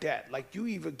like that. Like, you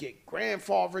either get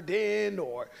grandfathered in,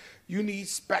 or you need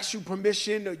special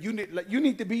permission, or you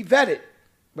need to be vetted,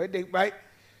 right?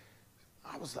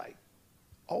 I was like,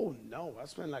 oh no, I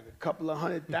spent like a couple of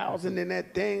 $100,000 in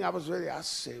that thing. I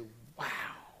said, wow,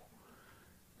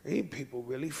 these people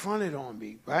really fronted on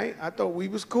me, right? I thought we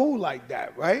was cool like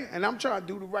that, right? And I'm trying to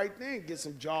do the right thing, get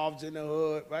some jobs in the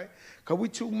hood, right? Because we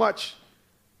too much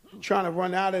trying to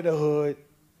run out of the hood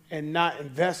and not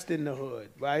invest in the hood,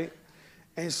 right?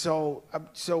 And so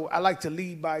I like to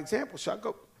lead by example. So I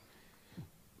go,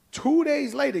 2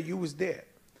 days later, you was there.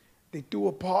 They threw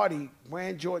a party,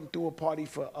 Rand Jordan threw a party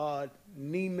for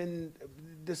Neiman,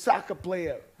 the soccer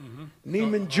player,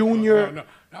 Neiman Jr. No,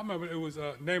 I remember it was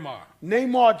Neymar.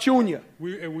 Neymar Jr.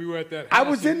 We were at that I house.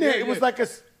 was in there. Yeah, it was yeah. like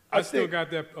I still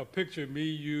got a picture of me,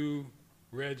 you,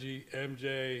 Reggie,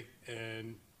 MJ,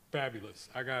 and Fabulous.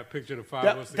 I got a picture of the 5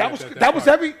 of us. That was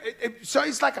every. So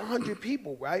it's like 100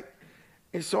 people, right?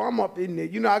 And so I'm up in there.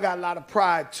 You know, I got a lot of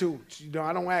pride too. You know,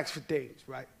 I don't ask for things,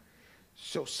 right?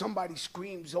 So somebody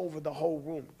screams over the whole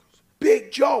room, goes,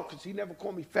 Big Joe, because he never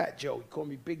called me Fat Joe. He called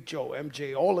me Big Joe,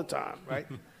 MJ, all the time, right?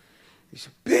 He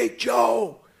said, Big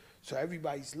Joe. So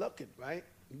everybody's looking, right?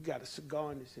 You got a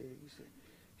cigar in his hand.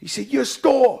 He said, your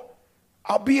store.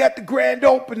 I'll be at the grand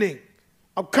opening.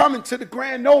 I'm coming to the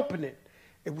grand opening.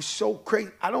 It was so crazy.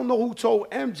 I don't know who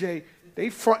told MJ, they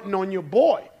fronting on your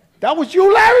boy. That was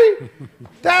you, Larry?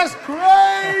 That's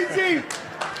crazy.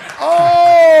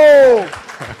 Oh.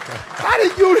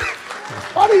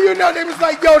 How do you know? They was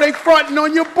like, yo, they fronting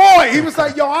on your boy. He was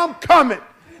like, yo, I'm coming.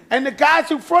 And the guys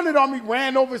who fronted on me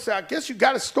ran over and said, I guess you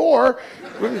got a store.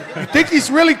 You think he's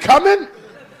really coming?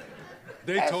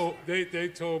 They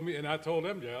told me, and I told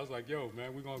MJ, I was like, yo,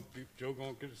 man, Joe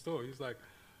gonna get the store. He's like,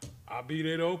 I'll be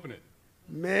there to open it.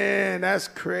 Man, that's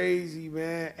crazy,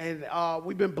 man. And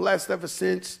we've been blessed ever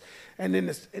since. And in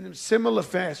a similar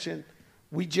fashion,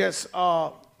 we just,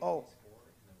 okay,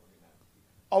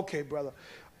 brother.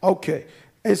 Okay.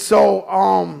 And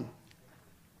so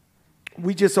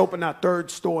we just opened our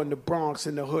third store in the Bronx,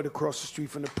 in the hood across the street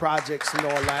from the projects and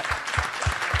all that.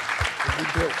 And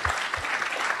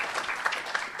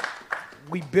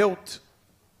we built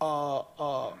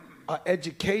an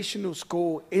educational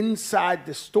school inside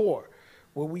the store,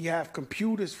 where we have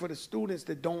computers for the students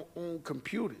that don't own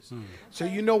computers. So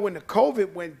you know, when the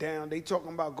COVID went down, they talking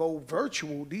about go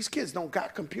virtual. These kids don't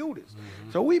got computers.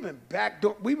 So we've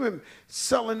been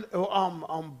selling,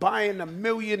 buying 1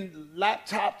 million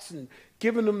laptops and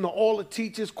giving them to all the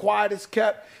teachers, quiet as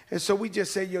kept. And so we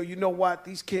just said, yo, you know what?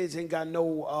 These kids ain't got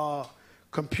no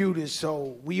computers.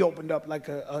 So we opened up like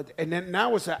and then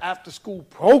now it's an after school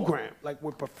program, like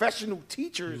with professional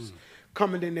teachers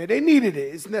coming in there. They needed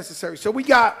it. It's necessary. So we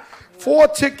got 4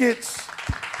 tickets,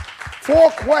 4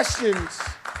 questions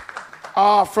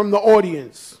from the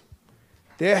audience.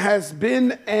 There has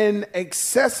been an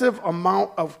excessive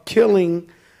amount of killing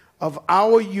of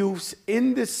our youths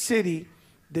in the city.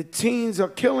 The teens are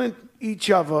killing each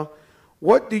other.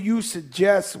 What do you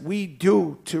suggest we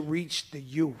do to reach the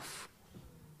youth?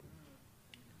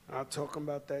 I'll talk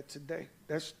about that today.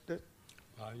 You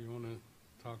want to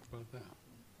talk about that?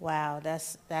 Wow,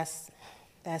 that's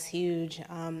huge.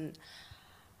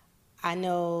 I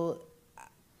know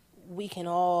we can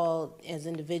all, as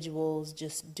individuals,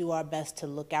 just do our best to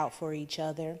look out for each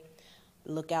other,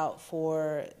 look out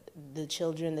for the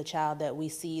child that we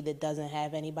see that doesn't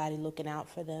have anybody looking out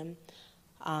for them.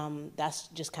 That's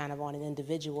just kind of on an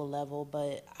individual level,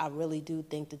 but I really do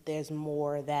think that there's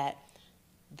more that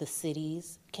the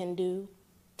cities can do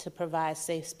to provide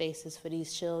safe spaces for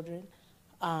these children.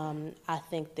 I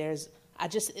think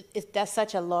that's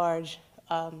such a large,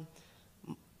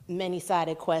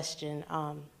 many-sided question,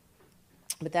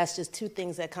 but that's just 2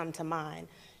 things that come to mind,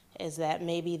 is that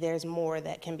maybe there's more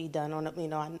that can be done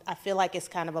on, I feel like it's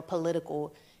kind of a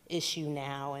political issue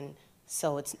now, and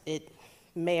so it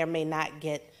may or may not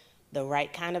get the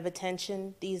right kind of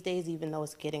attention these days, even though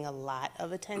it's getting a lot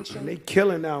of attention. And they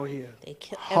killing out here. They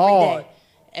kill hard.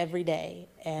 Every day.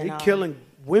 And they killing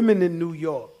women in New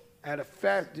York. At a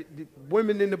the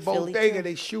women in the bodega,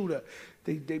 they shoot her.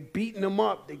 They beating them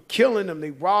up. They killing them.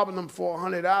 They robbing them for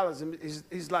 $100. And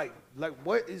it's like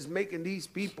what is making these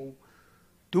people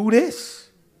do this?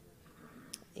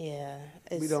 Yeah,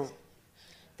 we don't.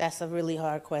 That's a really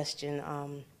hard question.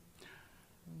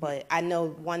 But I know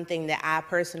one thing that I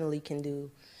personally can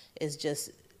do is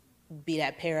just be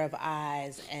that pair of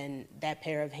eyes and that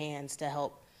pair of hands to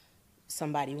help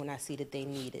somebody when I see that they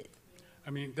need it. I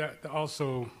mean, that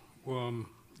also, one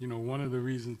of the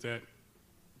reasons that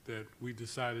we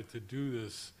decided to do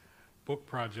this book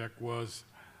project was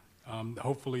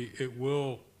hopefully it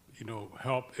will,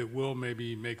 help. It will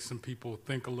maybe make some people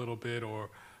think a little bit, or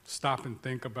stop and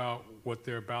think about what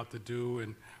they're about to do,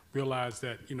 and realize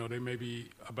that, they may be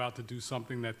about to do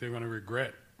something that they're going to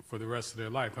regret for the rest of their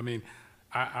life. I mean,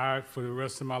 I for the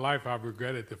rest of my life, I've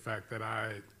regretted the fact that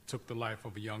I took the life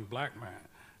of a young black man.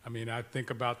 I mean, I think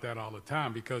about that all the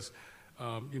time because,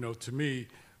 to me,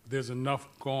 there's enough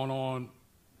going on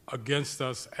against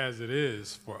us as it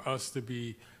is for us to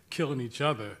be killing each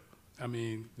other. I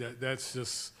mean, that's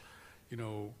just,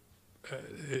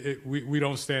 we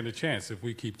don't stand a chance if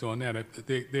we keep doing that.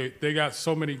 They got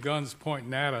so many guns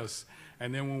pointing at us,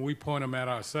 and then when we point them at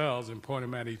ourselves and point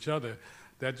them at each other,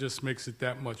 that just makes it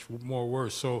that much more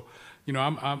worse. So,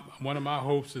 I'm one of my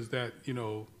hopes is that,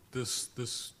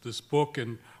 this book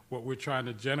and what we're trying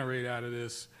to generate out of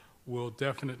this will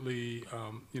definitely,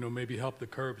 maybe help to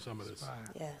curb some of this.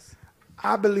 Yes.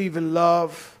 I believe in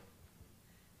love.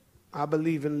 I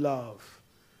believe in love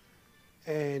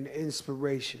and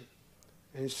inspiration.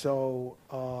 And so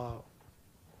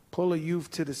pull a youth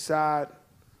to the side.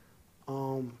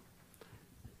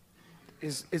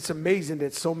 It's amazing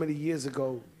that so many years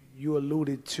ago you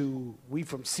alluded to we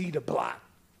from Cedar Block,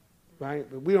 right?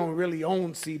 But we don't really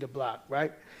own Cedar Block,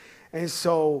 right? And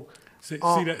so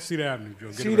Cedar Avenue,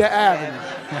 Joe. Cedar Avenue.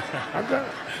 I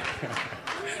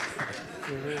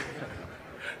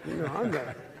got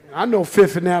it. I know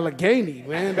Fifth and Allegheny,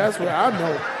 man. That's what I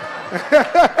know.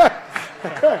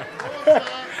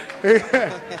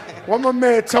 What my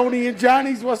man Tony and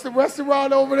Johnny's? What's the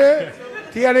restaurant over there?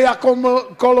 Tierra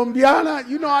Colombiana.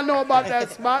 I know about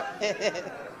that spot.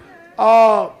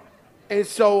 And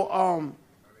so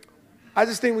I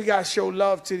just think we gotta show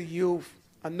love to the youth.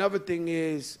 Another thing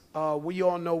is we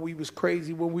all know we was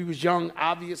crazy when we was young,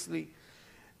 obviously,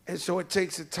 and so it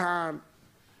takes a time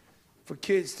for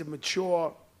kids to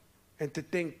mature and to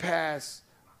think past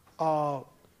the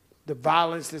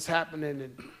violence that's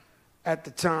happening at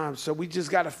the time. So we just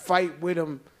got to fight with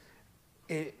them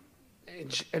and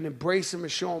embrace them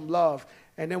and show them love.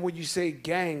 And then when you say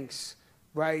gangs,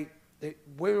 right,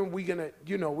 when are we going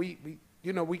to,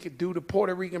 we could do the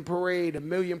Puerto Rican parade, 1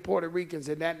 million Puerto Ricans,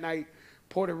 and that night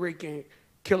Puerto Rican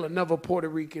kill another Puerto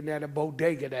Rican at a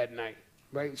bodega that night,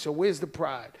 right? So where's the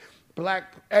pride?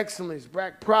 Black excellence,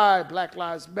 black pride, Black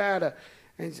Lives Matter,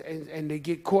 and they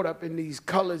get caught up in these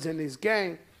colors in this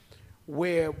gang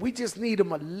where we just need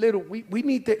them a little, we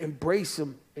need to embrace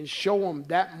them and show them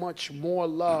that much more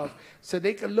love so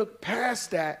they can look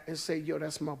past that and say, yo,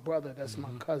 that's my brother, that's my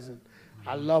cousin,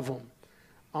 I love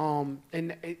him.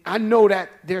 And I know that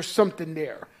there's something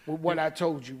there with what I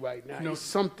told you right now. There's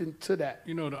something to that.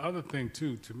 The other thing,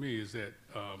 too, to me is that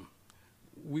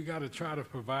we got to try to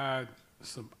provide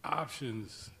some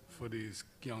options for these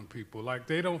young people. Like,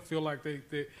 they don't feel like they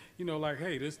like,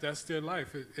 hey, that's their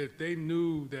life. If they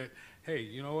knew that, hey,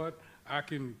 you know what, I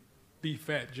can be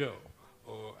Fat Joe,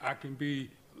 or I can be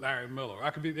Larry Miller.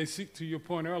 I could be, they see, to your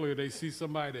point earlier, they see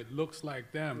somebody that looks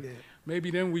like them. Yeah.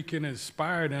 Maybe then we can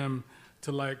inspire them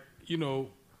to, like,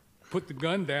 put the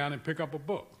gun down and pick up a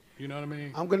book. You know what I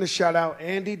mean? I'm going to shout out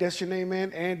Andy. That's your name,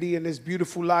 man? Andy and this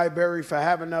beautiful library for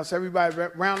having us. Everybody,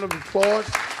 round of applause.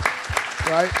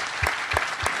 Right?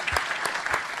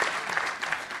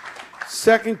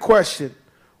 Second question.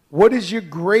 What is your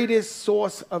greatest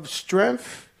source of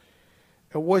strength?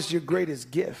 And what's your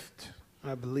greatest gift?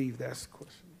 I believe that's the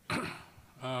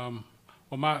question.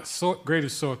 Well, my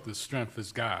greatest source of strength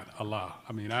is God, Allah.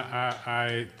 I mean,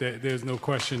 there's no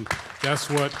question. That's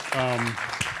what.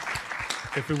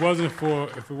 If it wasn't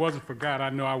for God, I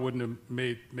know I wouldn't have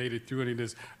made it through any of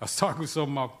this. I was talking with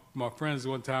some of my friends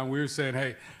one time. We were saying,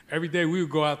 hey, every day we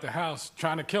would go out the house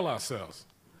trying to kill ourselves.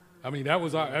 I mean, that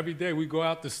was every day we go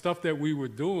out, the stuff that we were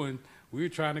doing, we were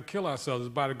trying to kill ourselves.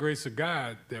 It's by the grace of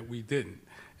God that we didn't.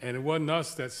 And it wasn't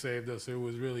us that saved us, it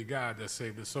was really God that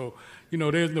saved us. So,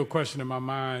 there's no question in my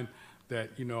mind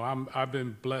that, I've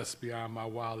been blessed beyond my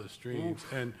wildest dreams.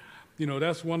 Oof. And,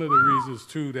 that's one of the reasons,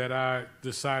 too, that I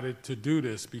decided to do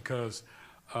this, because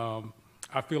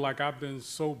I feel like I've been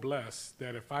so blessed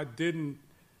that if I didn't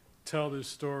tell this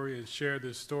story and share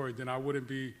this story, then I wouldn't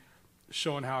be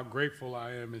showing how grateful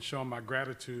I am and showing my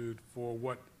gratitude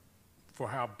for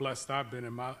how blessed I've been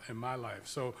in my life.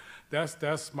 So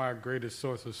that's my greatest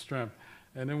source of strength.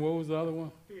 And then what was the other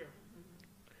one? Fear.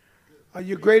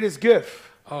 Your greatest gift.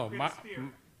 Oh,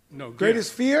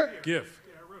 greatest fear? Gift.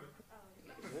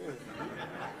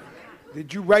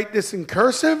 Did you write this in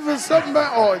cursive or something?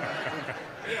 Or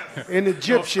in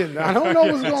Egyptian? I don't know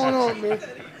what's going on, man.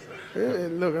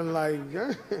 It's looking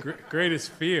like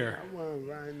greatest fear.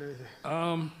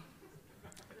 I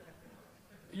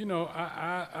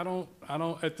don't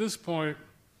at this point,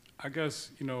 I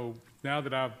guess, now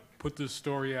that I've put this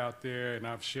story out there and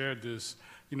I've shared this,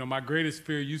 my greatest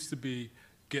fear used to be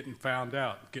getting found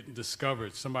out, getting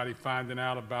discovered, somebody finding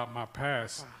out about my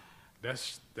past.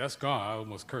 That's gone. I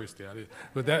almost cursed there.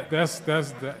 But that's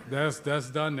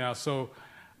done now. So,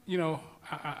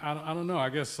 I don't know. I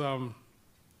guess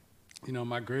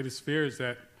my greatest fear is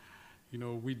that,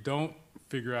 we don't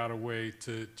figure out a way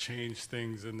to change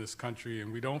things in this country,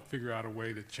 and we don't figure out a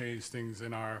way to change things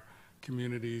in our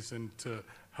communities and to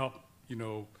help,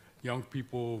 young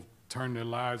people turn their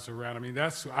lives around. I mean,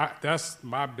 that's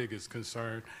my biggest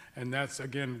concern, and that's,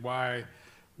 again, why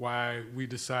we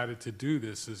decided to do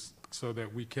this, is so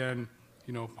that we can,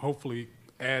 hopefully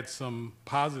add some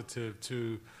positive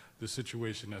to the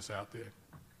situation that's out there.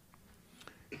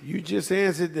 You just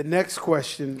answered the next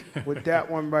question with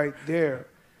that one right there.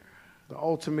 The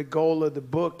ultimate goal of the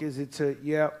book, is it to,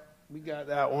 we got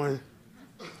that one.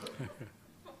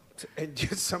 And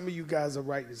just some of you guys are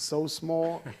writing so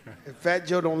small. And Fat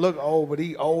Joe don't look old, but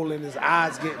he old and his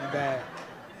eyes getting bad.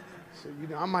 So,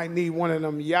 I might need one of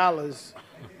them yallas.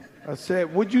 I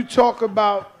said, would you talk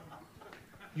about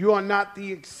you are not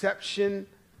the exception,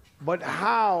 but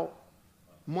how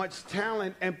much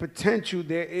talent and potential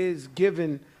there is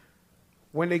given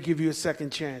when they give you a second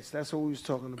chance? That's what we was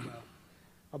talking about.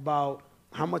 About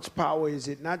how much power is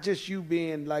it, not just you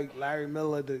being like Larry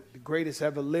Miller, the greatest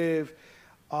ever lived,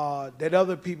 that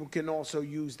other people can also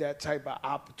use that type of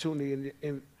opportunity.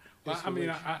 Well, I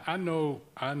mean, I know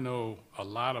a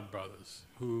lot of brothers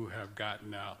who have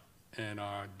gotten out and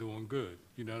are doing good.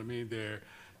 You know what I mean?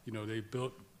 They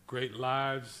built great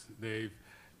lives. They've,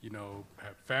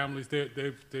 have families.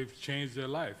 They've changed their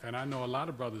life. And I know a lot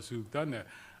of brothers who've done that.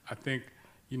 I think,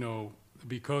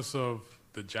 because of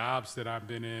the jobs that I've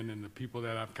been in and the people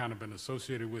that I've kind of been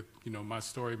associated with, you know, my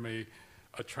story may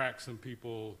attract some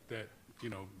people that, you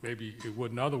know, maybe it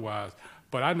wouldn't otherwise.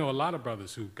 But I know a lot of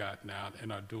brothers who've gotten out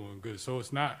and are doing good. So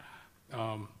it's not,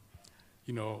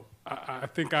 you know, I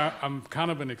think I'm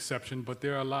kind of an exception, but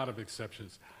there are a lot of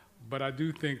exceptions. But I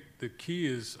do think the key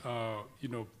is, you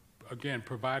know, again,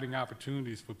 providing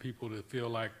opportunities for people to feel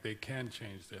like they can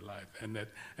change their life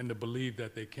and to believe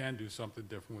that they can do something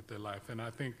different with their life. And I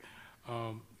think,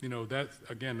 you know, that's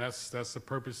the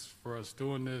purpose for us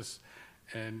doing this.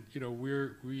 And, you know,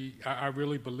 I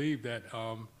really believe that,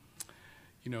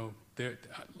 you know,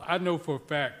 I know for a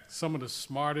fact some of the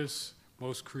smartest,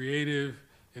 most creative,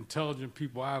 intelligent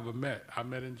people I ever met, I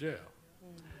met in jail.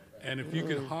 And if you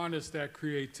can harness that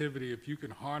creativity, if you can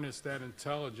harness that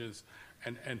intelligence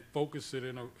and focus it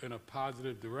in a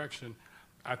positive direction,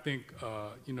 I think,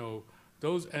 you know,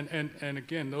 those, and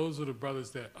again, those are the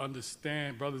brothers that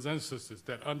understand, brothers and sisters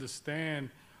that understand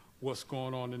what's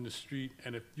going on in the street.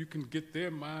 And if you can get their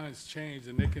minds changed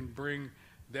and they can bring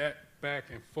that back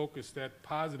and focus that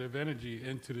positive energy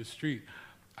into the street,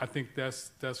 I think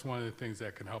that's one of the things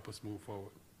that can help us move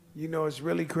forward. You know, it's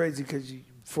really crazy because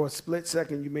for a split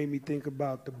second, you made me think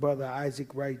about the brother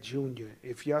Isaac Wright Jr.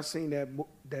 If y'all seen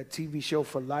that TV show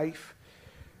For Life,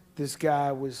 this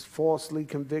guy was falsely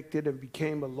convicted and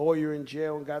became a lawyer in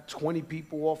jail and got 20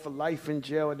 people off of life in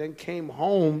jail and then came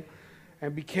home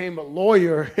and became a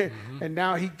lawyer. Mm-hmm. And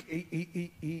now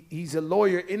he's a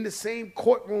lawyer in the same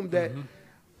courtroom that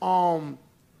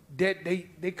that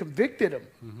they convicted him.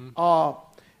 Mm-hmm.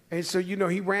 And so, you know,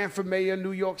 he ran for mayor of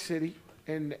New York City.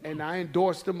 And I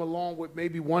endorsed him along with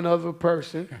maybe one other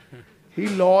person. He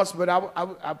lost, but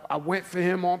I went for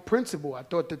him on principle. I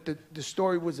thought that the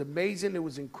story was amazing. It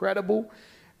was incredible,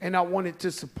 and I wanted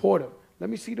to support him. Let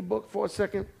me see the book for a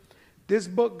second. This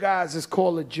book, guys, is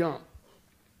called A Jump,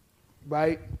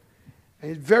 right?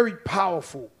 And it's very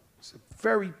powerful. It's a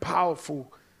very powerful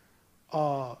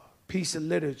piece of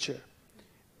literature.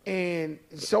 And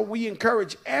so we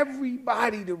encourage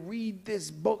everybody to read this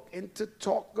book and to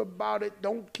talk about it.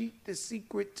 Don't keep the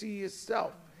secret to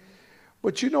yourself.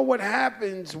 But you know what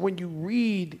happens when you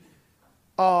read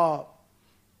a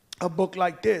book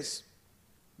like this?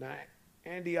 Now,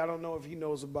 Andy, I don't know if he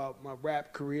knows about my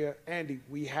rap career. Andy,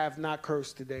 we have not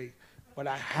cursed today, but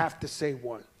I have to say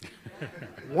one.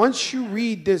 Once you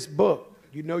read this book,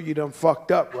 you know you done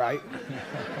fucked up, right?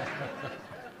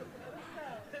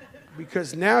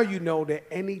 Because now you know that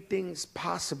anything's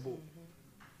possible.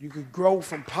 You could grow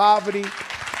from poverty,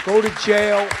 go to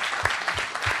jail.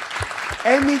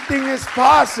 Anything is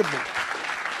possible.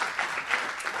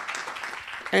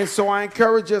 And so I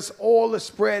encourage us all to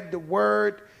spread the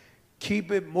word,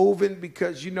 keep it moving,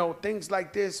 because, you know, things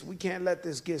like this, we can't let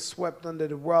this get swept under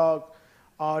the rug.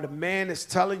 The man is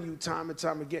telling you time and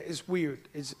time again. It's weird.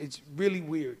 It's really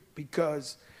weird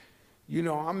because, you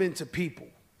know, I'm into people,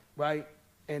 right?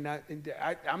 And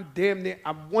I'm damn near,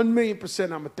 I'm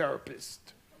 1,000,000% I'm a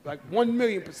therapist. Like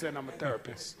 1,000,000% I'm a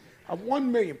therapist. I'm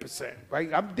 1,000,000%,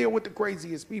 right? I'm dealing with the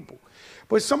craziest people.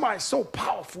 But somebody so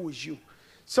powerful as you,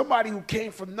 somebody who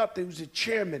came from nothing, who's a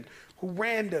chairman, who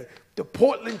ran the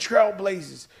Portland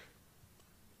Trailblazers,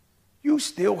 you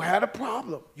still had a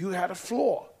problem. You had a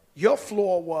flaw. Your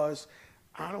flaw was,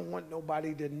 I don't want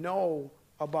nobody to know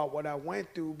about what I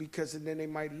went through because then they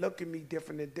might look at me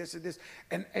different than this and this.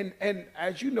 And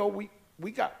as you know,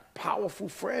 we got powerful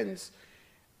friends.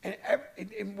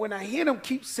 And when I hear them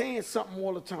keep saying something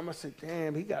all the time, I say,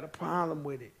 damn, he got a problem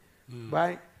with it,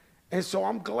 right? And so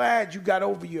I'm glad you got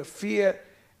over your fear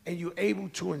and you're able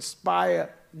to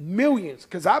inspire millions,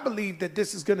 because I believe that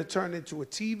this is going to turn into a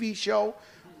TV show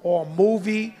or a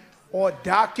movie or a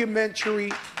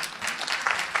documentary.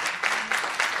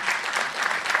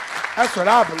 That's what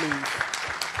I believe.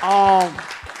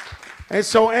 And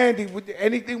so, Andy,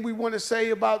 anything we want to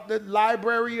say about the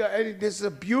library? Or this is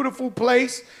a beautiful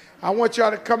place. I want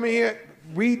y'all to come in here,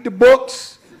 read the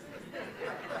books.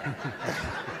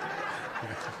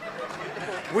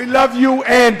 We love you,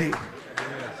 Andy.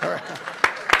 All right.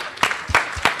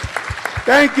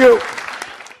 Thank you.